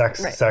differences. Sex,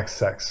 Right.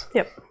 sex.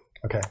 Yep.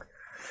 Okay.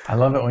 I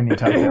love it when you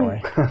talk that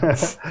way.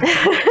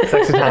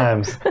 Sexy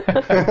times.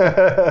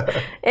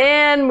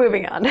 And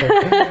moving on.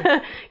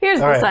 Here's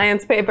the right.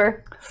 science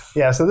paper.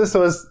 Yeah, so this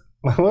was,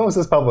 when was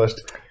this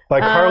published? By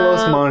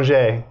Carlos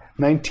Monge,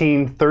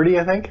 1930,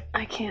 I think?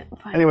 I can't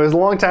find Anyway, it was a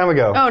long time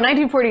ago. Oh,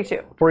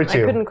 1942.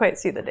 42. I couldn't quite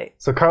see the date.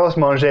 So Carlos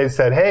Monge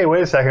said, hey,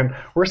 wait a second,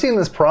 we're seeing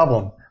this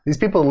problem. These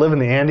people who live in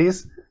the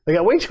Andes, they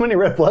got way too many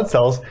red blood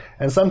cells,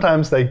 and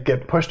sometimes they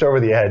get pushed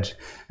over the edge.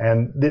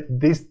 And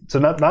so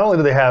not only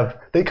do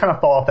they kind of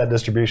fall off that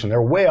distribution,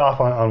 they're way off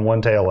on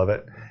one tail of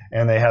it,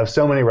 and they have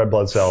so many red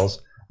blood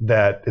cells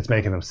that it's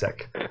making them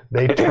sick.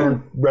 They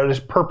turn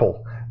reddish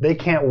purple. They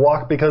can't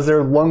walk because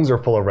their lungs are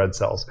full of red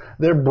cells.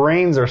 Their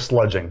brains are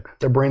sludging.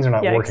 Their brains are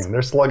not Yikes. working.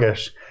 They're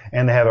sluggish,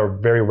 and they have a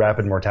very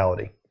rapid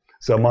mortality.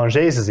 So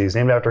Monge's disease,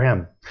 named after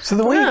him. So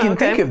the way you can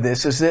okay. think of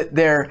this is that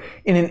they're,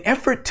 in an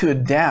effort to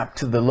adapt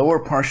to the lower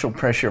partial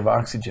pressure of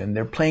oxygen,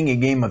 they're playing a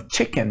game of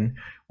chicken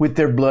with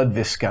their blood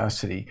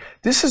viscosity.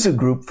 This is a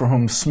group for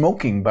whom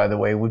smoking, by the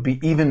way, would be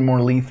even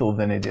more lethal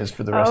than it is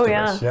for the rest Oh, of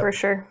yeah, us. Yep. for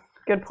sure.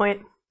 Good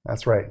point.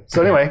 That's right.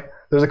 So anyway,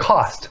 there's a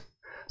cost.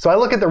 So I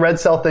look at the red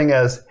cell thing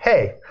as,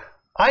 hey,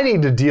 I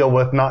need to deal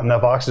with not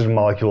enough oxygen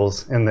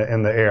molecules in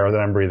the air that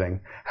I'm breathing.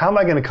 How am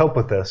I going to cope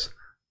with this?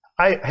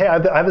 I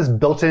have this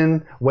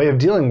built-in way of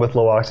dealing with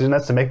low oxygen.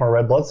 That's to make more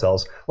red blood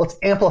cells. Let's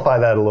amplify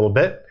that a little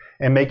bit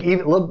and make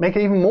it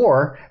even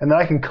more, and then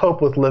I can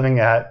cope with living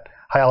at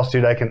high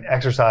altitude. I can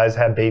exercise,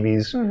 have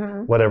babies,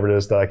 whatever it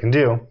is that I can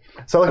do.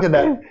 So I look at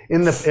that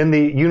in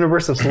the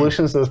universe of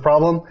solutions to this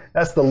problem.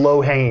 That's the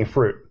low-hanging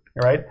fruit,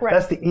 right?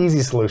 That's the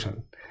easy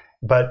solution.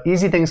 But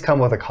easy things come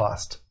with a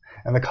cost,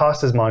 and the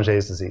cost is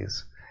Monge's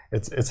disease.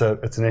 It's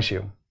an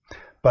issue.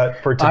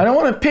 But I don't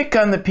want to pick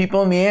on the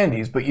people in the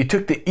Andes, but you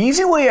took the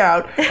easy way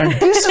out, and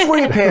this is where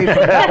you pay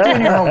for not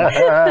doing your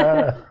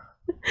homework.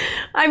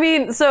 I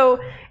mean, so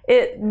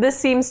this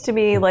seems to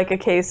me like a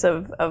case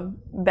of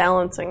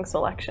balancing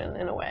selection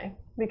in a way,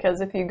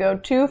 because if you go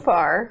too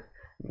far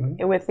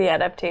with the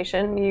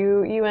adaptation,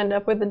 you end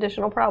up with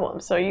additional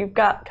problems. So you've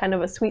got kind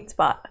of a sweet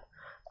spot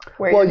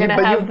where you're going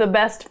to have the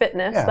best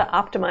fitness, the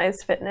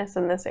optimized fitness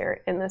in this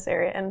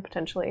area, and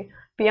potentially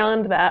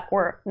beyond that,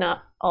 or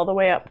not all the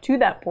way up to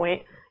that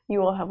point, you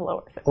will have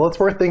lower fitness. Well, it's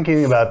worth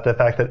thinking about the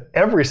fact that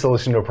every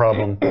solution to a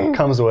problem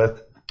comes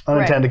with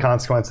unintended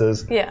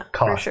consequences,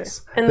 costs. For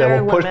sure. And there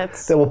are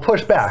limits. That will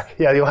push back.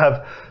 Yeah, you'll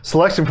have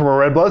selection from a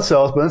red blood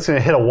cells, but it's going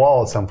to hit a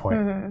wall at some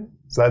point.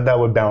 So that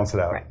would balance it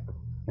out. Right.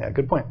 Yeah,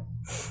 good point.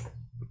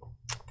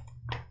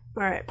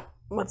 All right.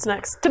 What's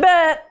next?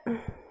 Tibet.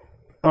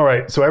 All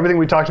right. So everything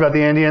we talked about the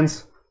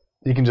Andeans,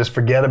 you can just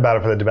forget about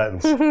it for the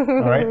Tibetans.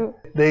 All right.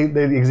 They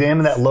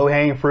examined that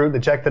low-hanging fruit. They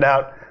checked it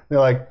out. They're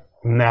like,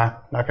 nah,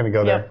 not going to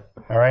go there.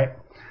 All right.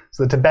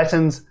 So the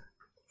Tibetans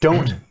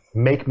don't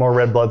make more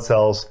red blood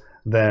cells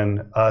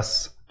than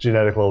us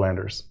genetic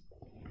lowlanders.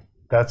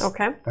 That's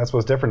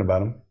what's different about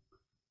them.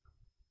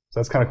 So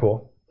that's kind of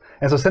cool.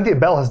 And so Cynthia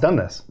Bell has done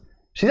this.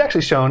 She's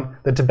actually shown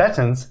that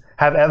Tibetans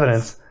have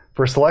evidence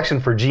for selection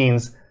for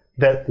genes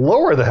that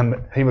lower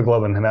the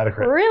hemoglobin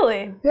hematocrit.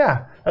 Really?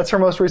 Yeah, that's her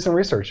most recent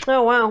research.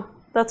 Oh, wow.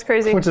 That's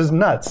crazy. Which is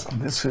nuts.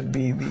 This would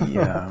be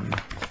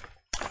the,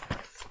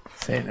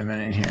 say it in a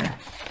minute here.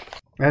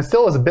 And it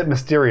still is a bit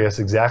mysterious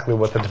exactly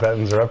what the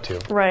Tibetans are up to.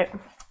 Right.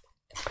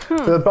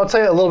 So I'll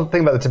tell you a little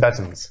thing about the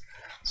Tibetans.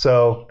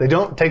 So they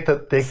don't take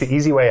the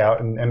easy way out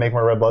and make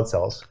more red blood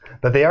cells,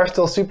 but they are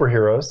still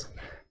superheroes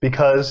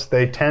because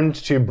they tend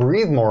to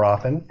breathe more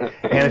often.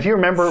 And if you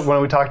remember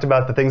when we talked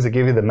about the things that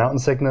give you the mountain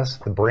sickness,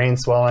 the brain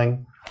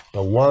swelling,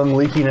 the lung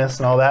leakiness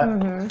and all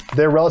that,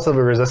 they're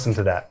relatively resistant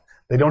to that.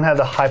 They don't have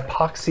the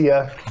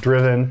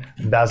hypoxia-driven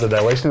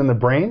vasodilation in the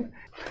brain.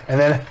 And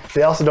then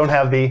they also don't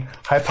have the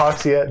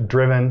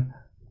hypoxia-driven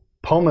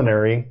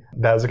pulmonary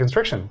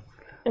vasoconstriction.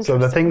 So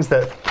the things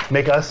that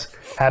make us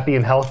happy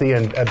and healthy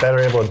and better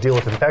able to deal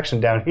with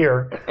infection down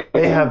here,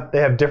 they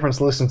have different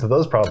solutions to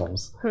those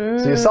problems.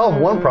 So you solve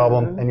one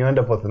problem and you end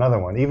up with another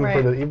one, even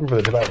for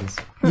the Tibetans.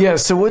 Yeah.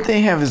 So what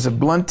they have is a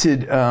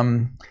blunted,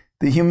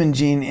 the human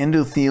gene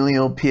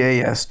endothelial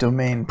PAS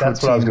domain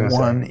protein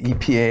 1,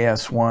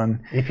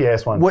 EPAS1.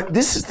 EPAS1.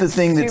 This is the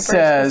thing that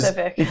says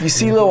specific. If you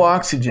see low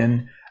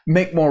oxygen,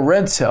 make more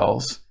red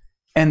cells.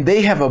 And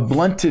they have a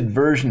blunted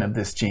version of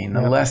this gene,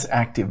 a less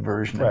active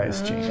version of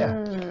this gene.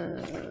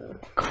 Yeah.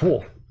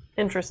 Cool.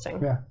 Interesting.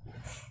 Yeah.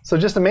 So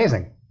just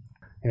amazing.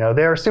 You know,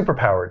 they are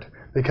superpowered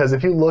because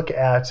if you look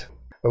at,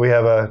 we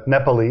have a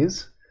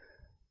Nepalese,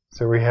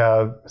 so we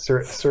have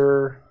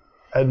Sir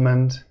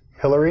Edmund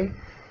Hillary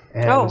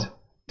and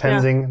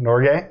Tenzing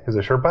Norgay, who's a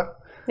Sherpa.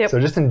 Yep. So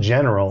just in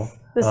general.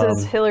 This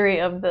is Hillary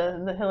of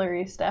the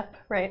Hillary Step,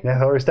 right? Yeah,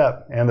 Hillary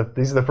Step. And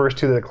these are the first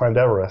two that climbed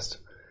Everest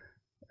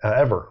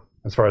ever,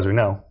 as far as we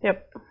know.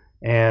 Yep.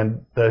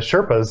 And the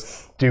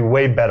Sherpas do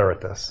way better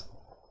at this.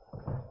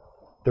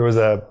 There was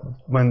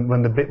when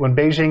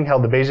Beijing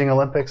held the Beijing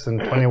Olympics in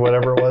 20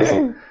 whatever it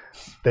was,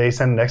 they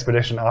sent an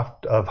expedition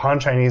off of Han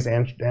Chinese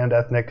and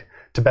ethnic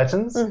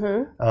Tibetans,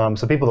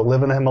 so people that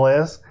live in the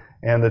Himalayas.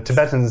 And the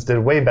Tibetans did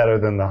way better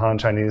than the Han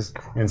Chinese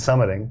in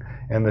summiting.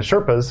 And the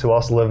Sherpas, who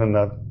also live in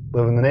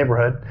the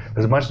neighborhood,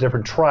 there's a bunch of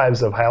different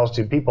tribes of high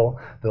altitude people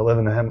that live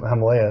in the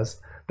Himalayas.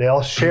 They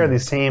all share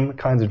these same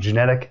kinds of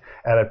genetic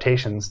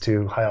adaptations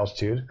to high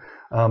altitude,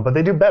 but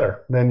they do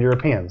better than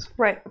Europeans.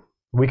 Right.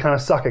 We kind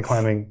of suck at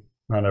climbing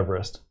Mount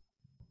Everest.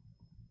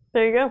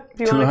 There you go. If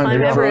you want to climb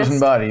 200 Everest. frozen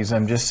bodies,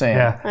 I'm just saying.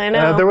 Yeah, I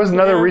know. There was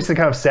another recent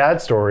kind of sad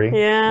story.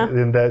 Yeah.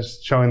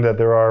 That's showing that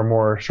there are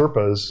more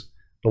Sherpas.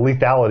 The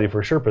lethality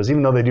for Sherpas,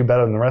 even though they do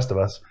better than the rest of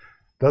us,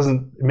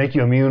 doesn't make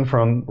you immune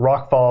from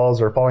rock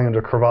falls or falling into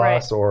a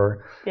crevasse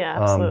or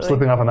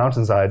slipping off a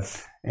mountainside.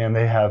 And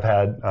they have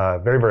had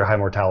very, very high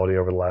mortality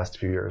over the last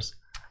few years.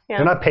 Yeah.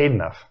 They're not paid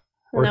enough.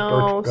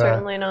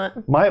 Certainly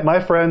not. My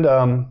friend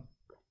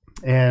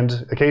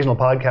and occasional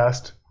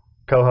podcast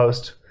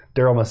co-host,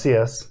 Daryl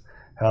Macias,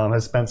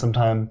 has spent some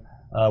time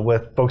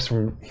with folks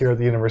from here at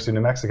the University of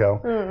New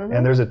Mexico. Mm-hmm.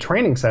 And there's a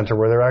training center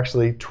where they're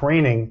actually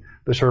training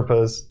the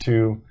Sherpas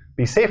to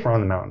be safer on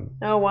the mountain.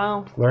 Oh,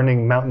 wow.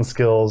 Learning mountain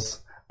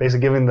skills,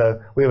 basically giving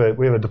we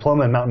have a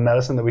diploma in mountain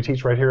medicine that we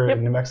teach right here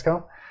in New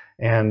Mexico.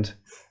 And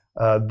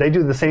they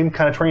do the same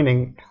kind of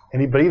training,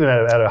 but even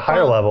at a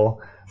higher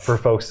level for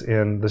folks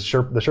in the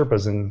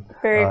Sherpas in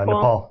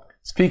Nepal.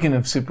 Speaking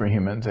of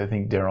superhumans, I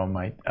think Daryl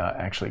might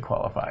actually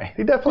qualify.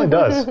 He definitely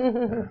does.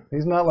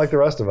 He's not like the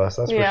rest of us,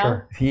 that's for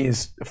sure. He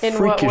is a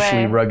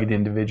freakishly rugged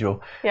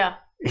individual. Yeah.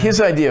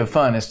 His idea of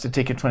fun is to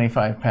take a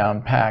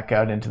 25-pound pack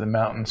out into the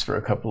mountains for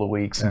a couple of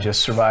weeks and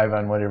just survive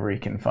on whatever he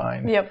can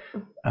find. Yep.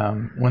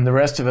 When the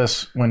rest of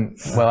us,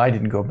 I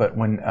didn't go, but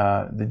when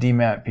the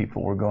DMAT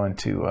people were going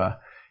to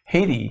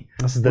Haiti,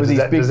 this is the these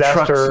big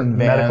disaster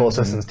medical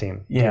assistance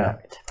team. Yeah.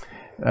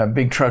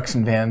 Big trucks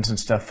and vans and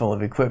stuff full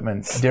of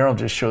equipment. Daryl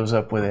just shows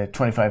up with a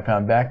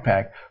 25-pound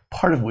backpack,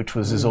 part of which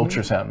was his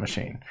ultrasound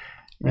machine.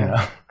 You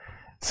know,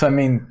 so I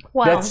mean,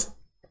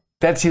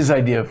 that's his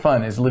idea of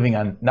fun, is living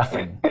on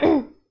nothing.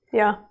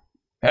 Yeah.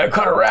 I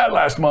caught a rat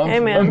last month. Hey,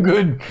 man. I'm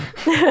good.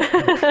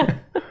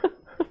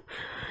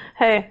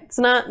 Hey, it's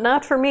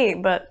not for me,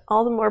 but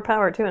all the more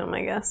power to him,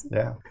 I guess.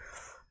 Yeah.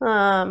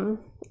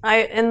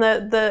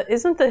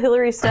 Isn't the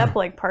Hillary step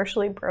like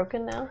partially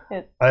broken now?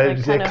 It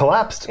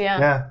collapsed.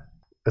 Yeah.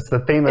 It's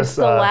the famous it's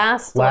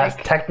the last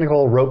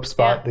technical rope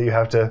spot that you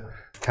have to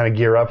kind of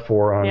gear up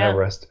for on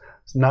Everest.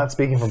 It's not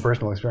speaking from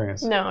personal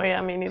experience. No,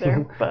 me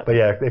neither. But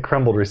yeah, it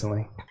crumbled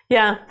recently.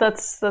 Yeah,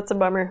 that's a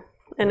bummer.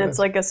 And it's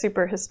like a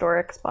super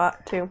historic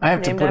spot, too. I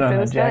have to put on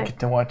a jacket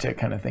to watch that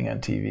kind of thing on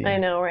TV. I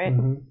know, right?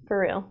 For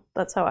real.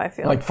 That's how I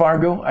feel. Like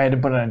Fargo, I had to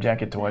put on a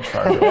jacket to watch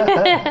Fargo.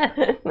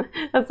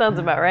 That sounds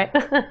about right.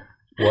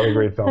 What a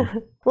great film.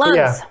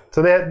 Lungs.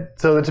 So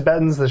the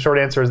Tibetans, the short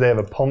answer is they have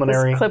a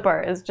pulmonary. This clip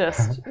art is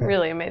just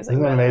really amazing.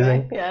 Isn't that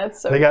amazing? Yeah,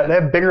 it's so They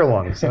have bigger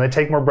lungs, and they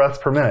take more breaths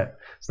per minute.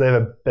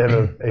 So they have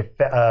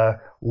a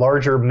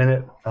larger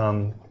minute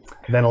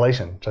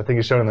ventilation, which I think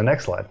is shown in the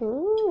next slide.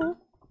 Ooh.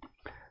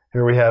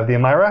 Here we have the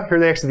Amira. Here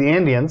they're actually the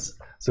Andeans.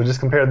 So just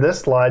compare this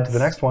slide to the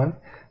next one,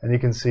 and you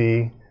can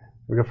see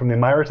we go from the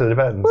Amira to the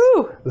Tibetans.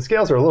 Woo. The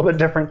scales are a little bit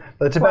different.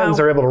 But the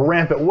Tibetans are able to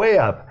ramp it way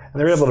up, and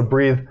they're able to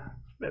breathe,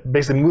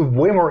 basically move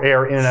way more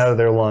air in and out of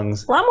their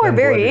lungs. A lot more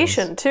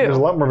variation, too. There's a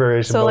lot more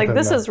variation. So like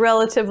this is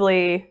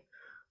relatively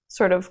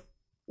sort of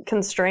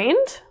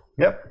constrained.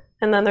 Yep.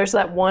 And then there's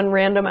that one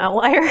random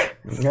outlier.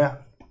 Yeah.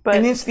 But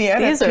and it's the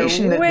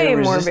adaptation that they're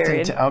resistant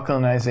varied. to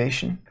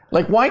alkalinization.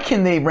 Like, why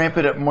can they ramp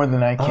it up more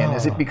than I can?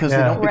 Is it because they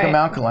don't become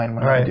alkaline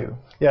when I do?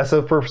 Yeah.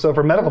 So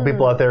for medical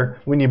people out there,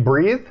 when you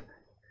breathe,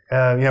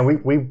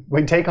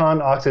 we take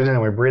on oxygen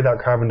and we breathe out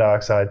carbon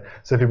dioxide.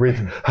 So if you breathe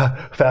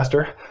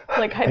faster,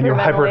 like and you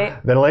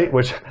hyperventilate,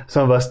 which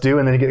some of us do,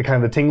 and then you get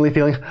kind of the tingly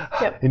feeling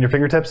in your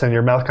fingertips and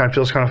your mouth kind of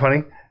feels kind of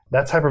funny.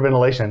 That's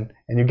hyperventilation,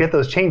 and you get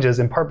those changes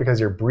in part because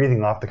you're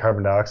breathing off the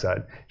carbon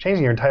dioxide,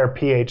 changing your entire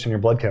pH and your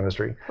blood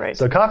chemistry. Right.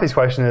 So Coffee's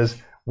question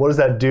is, what does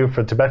that do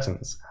for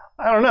Tibetans?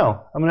 I don't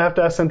know. I'm going to have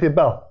to ask Cynthia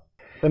Bell.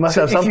 They must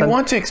have something. If you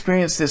want to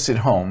experience this at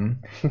home,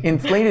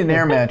 inflate an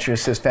air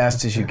mattress as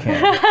fast as you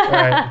can.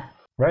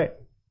 Right.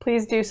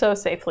 Please do so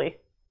safely.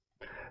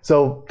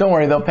 So don't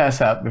worry, they'll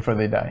pass out before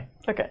they die.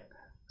 Okay.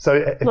 So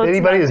if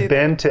anybody has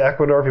been to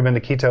Ecuador, if you've been to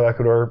Quito,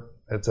 Ecuador,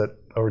 it's at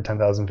over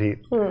 10,000 feet.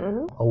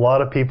 Mm-hmm. A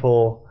lot of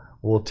people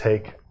will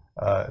take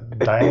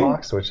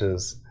Diamox, which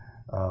is,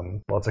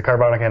 it's a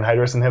carbonic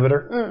anhydrase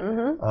inhibitor.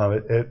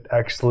 Mm-hmm. It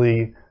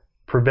actually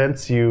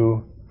prevents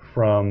you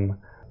from,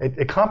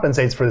 it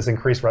compensates for this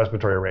increased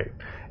respiratory rate.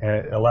 And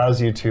it allows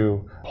you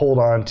to hold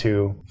on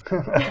to...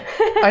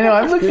 I know,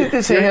 I've looked at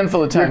this a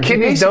handful of times. Your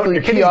kidneys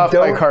don't off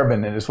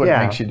bicarbonate is what it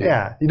makes you do.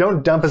 Yeah, you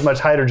don't dump as much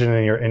hydrogen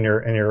in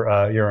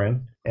your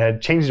urine. And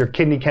it changes your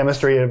kidney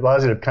chemistry. It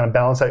allows you to kind of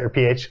balance out your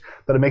pH,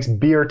 but it makes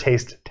beer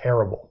taste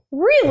terrible.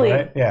 Really?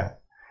 Right? Yeah.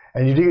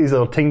 And you do get these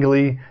little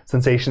tingly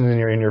sensations in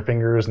your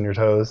fingers and your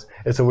toes.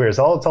 It's so weird.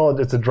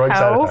 It's a drug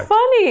side effect. How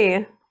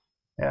funny.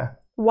 Yeah.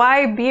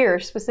 Why beer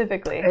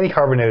specifically? Any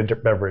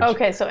carbonated beverage.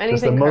 Okay, so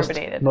anything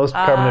carbonated. Most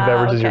carbonated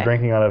beverages you're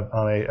drinking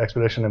on a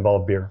expedition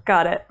involve beer.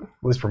 Got it. At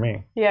least for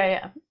me.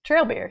 Yeah.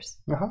 Trail beers.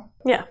 Uh-huh.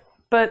 Yeah.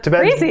 but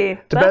Tibetans, crazy.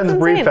 Tibetans That's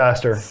breathe insane.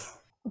 faster.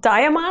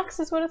 Diamox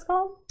is what it's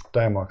called?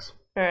 Diamox.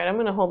 All right, I'm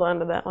going to hold on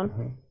to that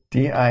one.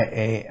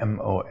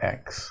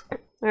 DIAMOX.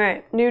 All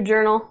right, new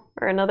journal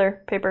or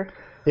another paper.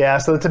 Yeah,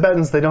 so the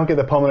Tibetans, they don't get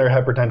the pulmonary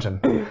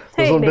hypertension.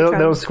 Hey, they Natron.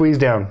 don't squeeze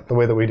down the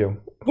way that we do.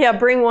 Yeah,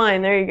 bring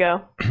wine. There you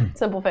go.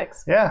 Simple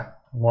fix. Yeah,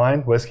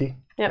 wine, whiskey.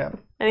 Yep. Yeah.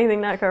 Anything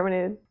not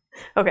carbonated.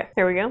 Okay,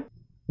 here we go.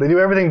 They do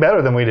everything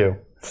better than we do.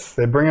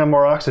 They bring on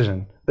more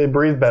oxygen. They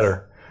breathe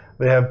better.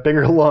 They have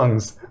bigger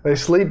lungs. They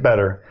sleep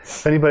better.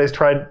 If anybody's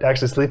tried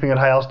actually sleeping at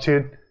high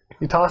altitude,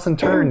 you toss and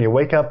turn. You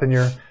wake up and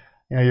you're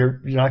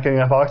not getting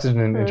enough oxygen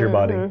into your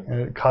body, and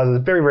it causes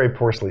very, very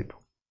poor sleep.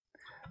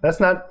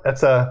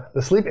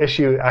 The sleep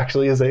issue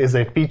actually is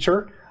a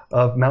feature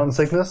of mountain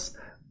sickness,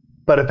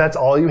 but if that's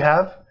all you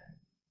have,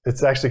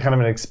 it's actually kind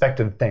of an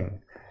expected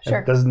thing. Sure.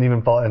 It doesn't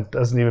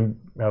even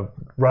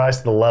rise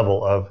to the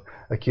level of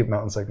acute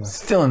mountain sickness.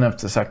 Still enough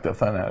to suck the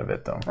fun out of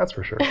it, though. That's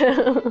for sure.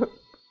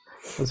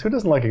 Because who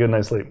doesn't like a good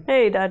night's sleep?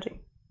 Hey,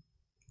 Dodgy.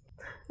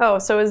 Oh,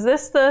 so is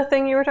this the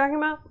thing you were talking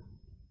about?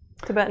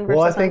 Tibetan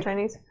versus Han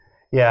Chinese?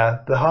 Yeah,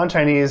 the Han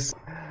Chinese.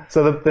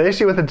 So the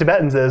issue with the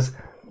Tibetans is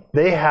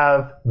they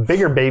have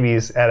bigger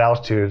babies at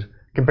altitude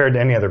compared to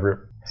any other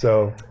group.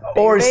 So,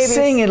 or babies.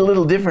 saying it a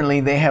little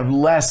differently, they have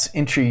less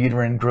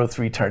intrauterine growth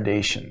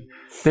retardation.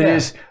 That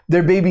is,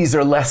 their babies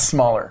are less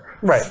smaller.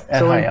 Right. At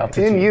so high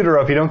altitude. In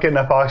utero, if you don't get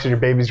enough oxygen, your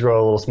babies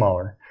grow a little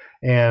smaller.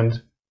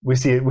 And we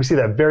see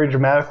that very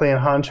dramatically in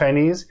Han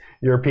Chinese,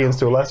 Europeans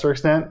to a lesser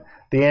extent,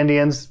 the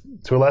Andeans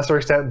to a lesser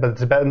extent, but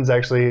the Tibetans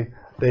actually,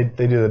 they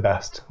do the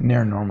best.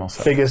 Near normal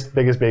size.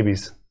 Biggest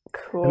babies.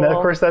 Cool. And then,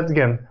 of course, that's,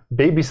 again,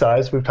 baby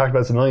size, we've talked about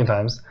this a million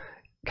times,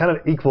 kind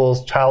of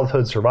equals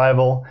childhood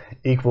survival,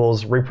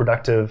 equals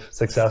reproductive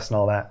success and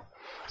all that.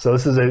 So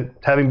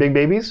having big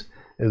babies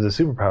is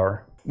a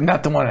superpower.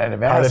 Not the one I'd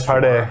have asked for.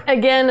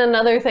 Again,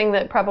 another thing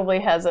that probably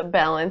has a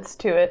balance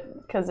to it,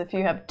 because if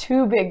you have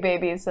two big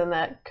babies, then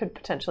that could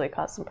potentially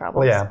cause some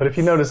problems. Well, yeah, but if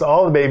you notice,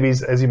 all the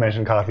babies, as you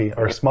mentioned, Coffee,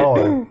 are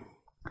smaller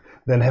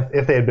than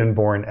if they had been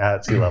born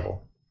at sea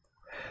level.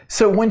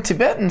 So when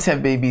Tibetans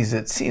have babies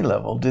at sea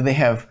level, do they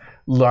have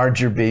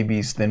larger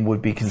babies than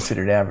would be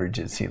considered average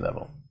at sea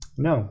level?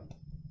 No.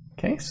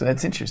 Okay, so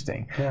that's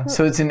interesting. Yeah.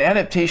 So it's an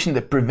adaptation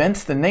that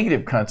prevents the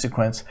negative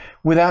consequence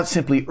without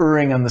simply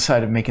erring on the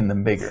side of making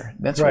them bigger.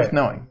 That's worth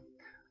knowing.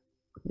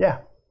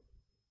 Yeah.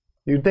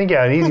 You'd think,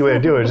 an easy way to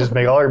do it is just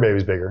make all your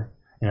babies bigger,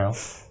 no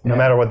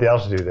matter what the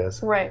altitude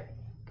is. Right.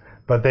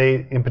 But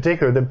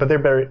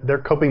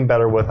they're coping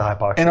better with the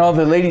hypoxia. And all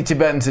the lady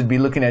Tibetans would be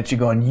looking at you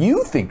going,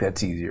 you think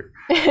that's easier.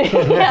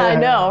 Yeah, I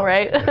know,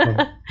 right?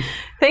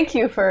 Thank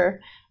you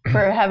for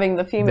having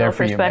the female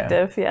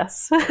perspective.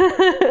 Yes.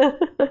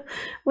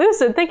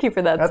 Lucid, thank you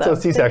for that. That's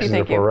what C-sections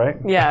are for, right?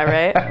 Yeah,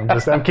 right.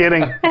 I'm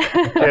kidding.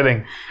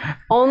 Kidding.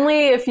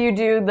 Only if you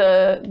do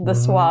the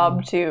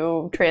swab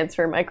to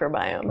transfer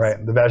microbiomes.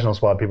 Right, the vaginal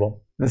swab,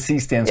 people. The C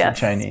stands for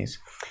Chinese.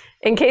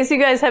 In case you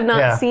guys have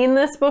not seen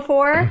this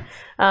before,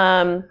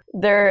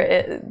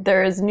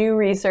 there is new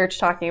research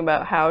talking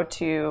about how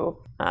to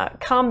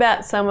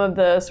combat some of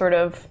the sort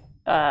of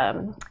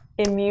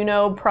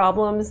immuno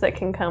problems that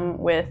can come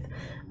with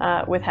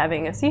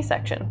having a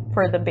C-section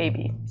for the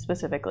baby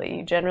specifically.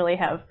 You generally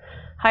have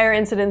higher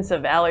incidence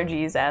of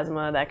allergies,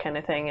 asthma, that kind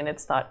of thing, and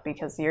it's thought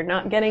because you're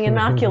not getting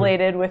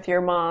inoculated with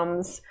your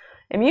mom's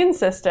immune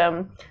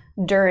system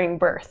during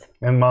birth.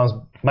 And mom's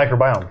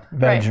microbiome.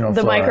 Vaginal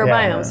the flora.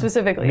 microbiome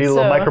specifically. You need a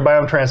little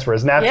microbiome transfer.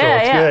 It's natural.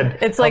 It's good.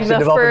 It's like Helps the you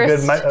develop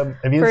first, a good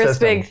immune first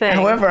system. big thing.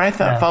 However, I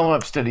thought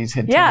follow-up studies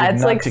had tended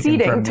it's not like to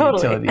seeding, confirm the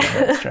totally. utility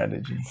of that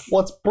strategy.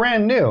 Well, it's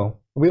brand new.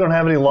 We don't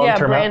have any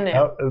long-term brand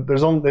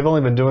new. they've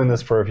only been doing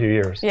this for a few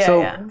years.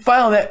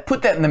 File that,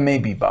 put that in the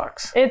maybe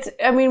box.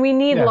 We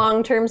need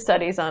long-term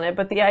studies on it,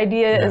 but the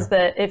idea is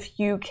that if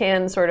you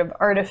can sort of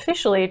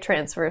artificially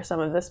transfer some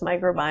of this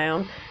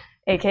microbiome,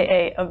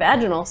 aka a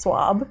vaginal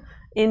swab,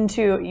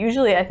 into,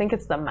 usually I think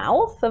it's the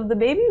mouth of the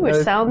baby, which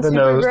sounds super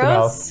nose,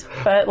 gross,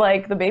 but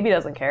like the baby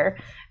doesn't care.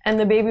 And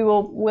the baby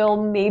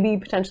will maybe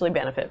potentially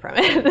benefit from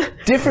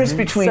it. Difference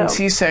between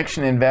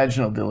C-section and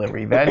vaginal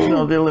delivery.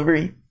 Vaginal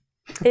delivery,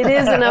 it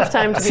is enough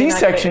time to be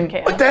C-section,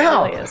 inoculated. what the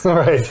hell? It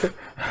really is.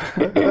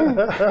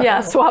 Right. Yeah,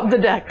 swab the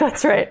deck.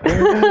 That's right.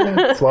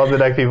 Swab the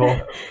deck,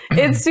 people.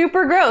 It's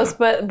super gross,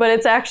 but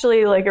it's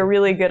actually like a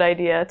really good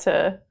idea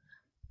to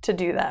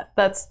do that.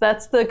 That's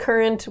the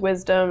current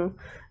wisdom.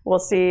 We'll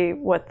see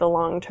what the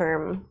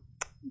long-term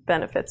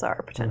benefits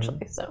are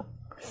potentially. So,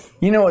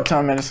 you know what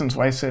Tom Edison's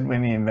wife said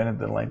when he invented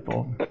the light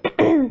bulb?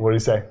 What do you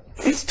say?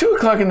 It's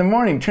 2:00 in the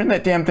morning. Turn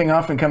that damn thing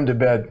off and come to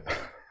bed.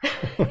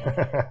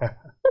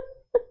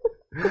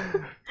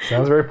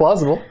 Sounds very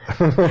plausible.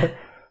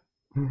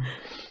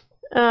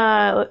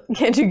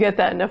 Can't you get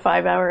that in a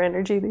 5-hour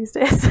energy these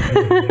days? Do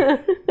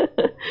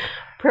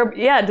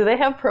they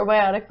have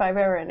probiotic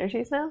 5-hour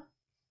energies now?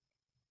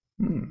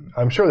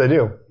 I'm sure they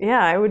do.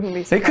 Yeah, I wouldn't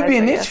be surprised. It could be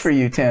a niche for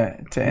you to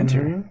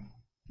enter.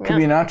 Mm-hmm. Could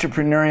be an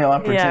entrepreneurial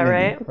opportunity. Yeah,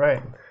 right?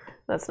 Right.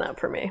 That's not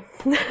for me.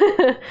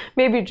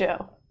 Maybe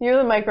Joe. You're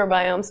the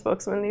microbiome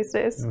spokesman these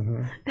days.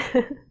 Mm-hmm.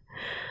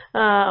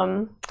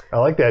 I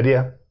like the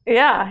idea.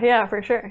 Yeah, for sure.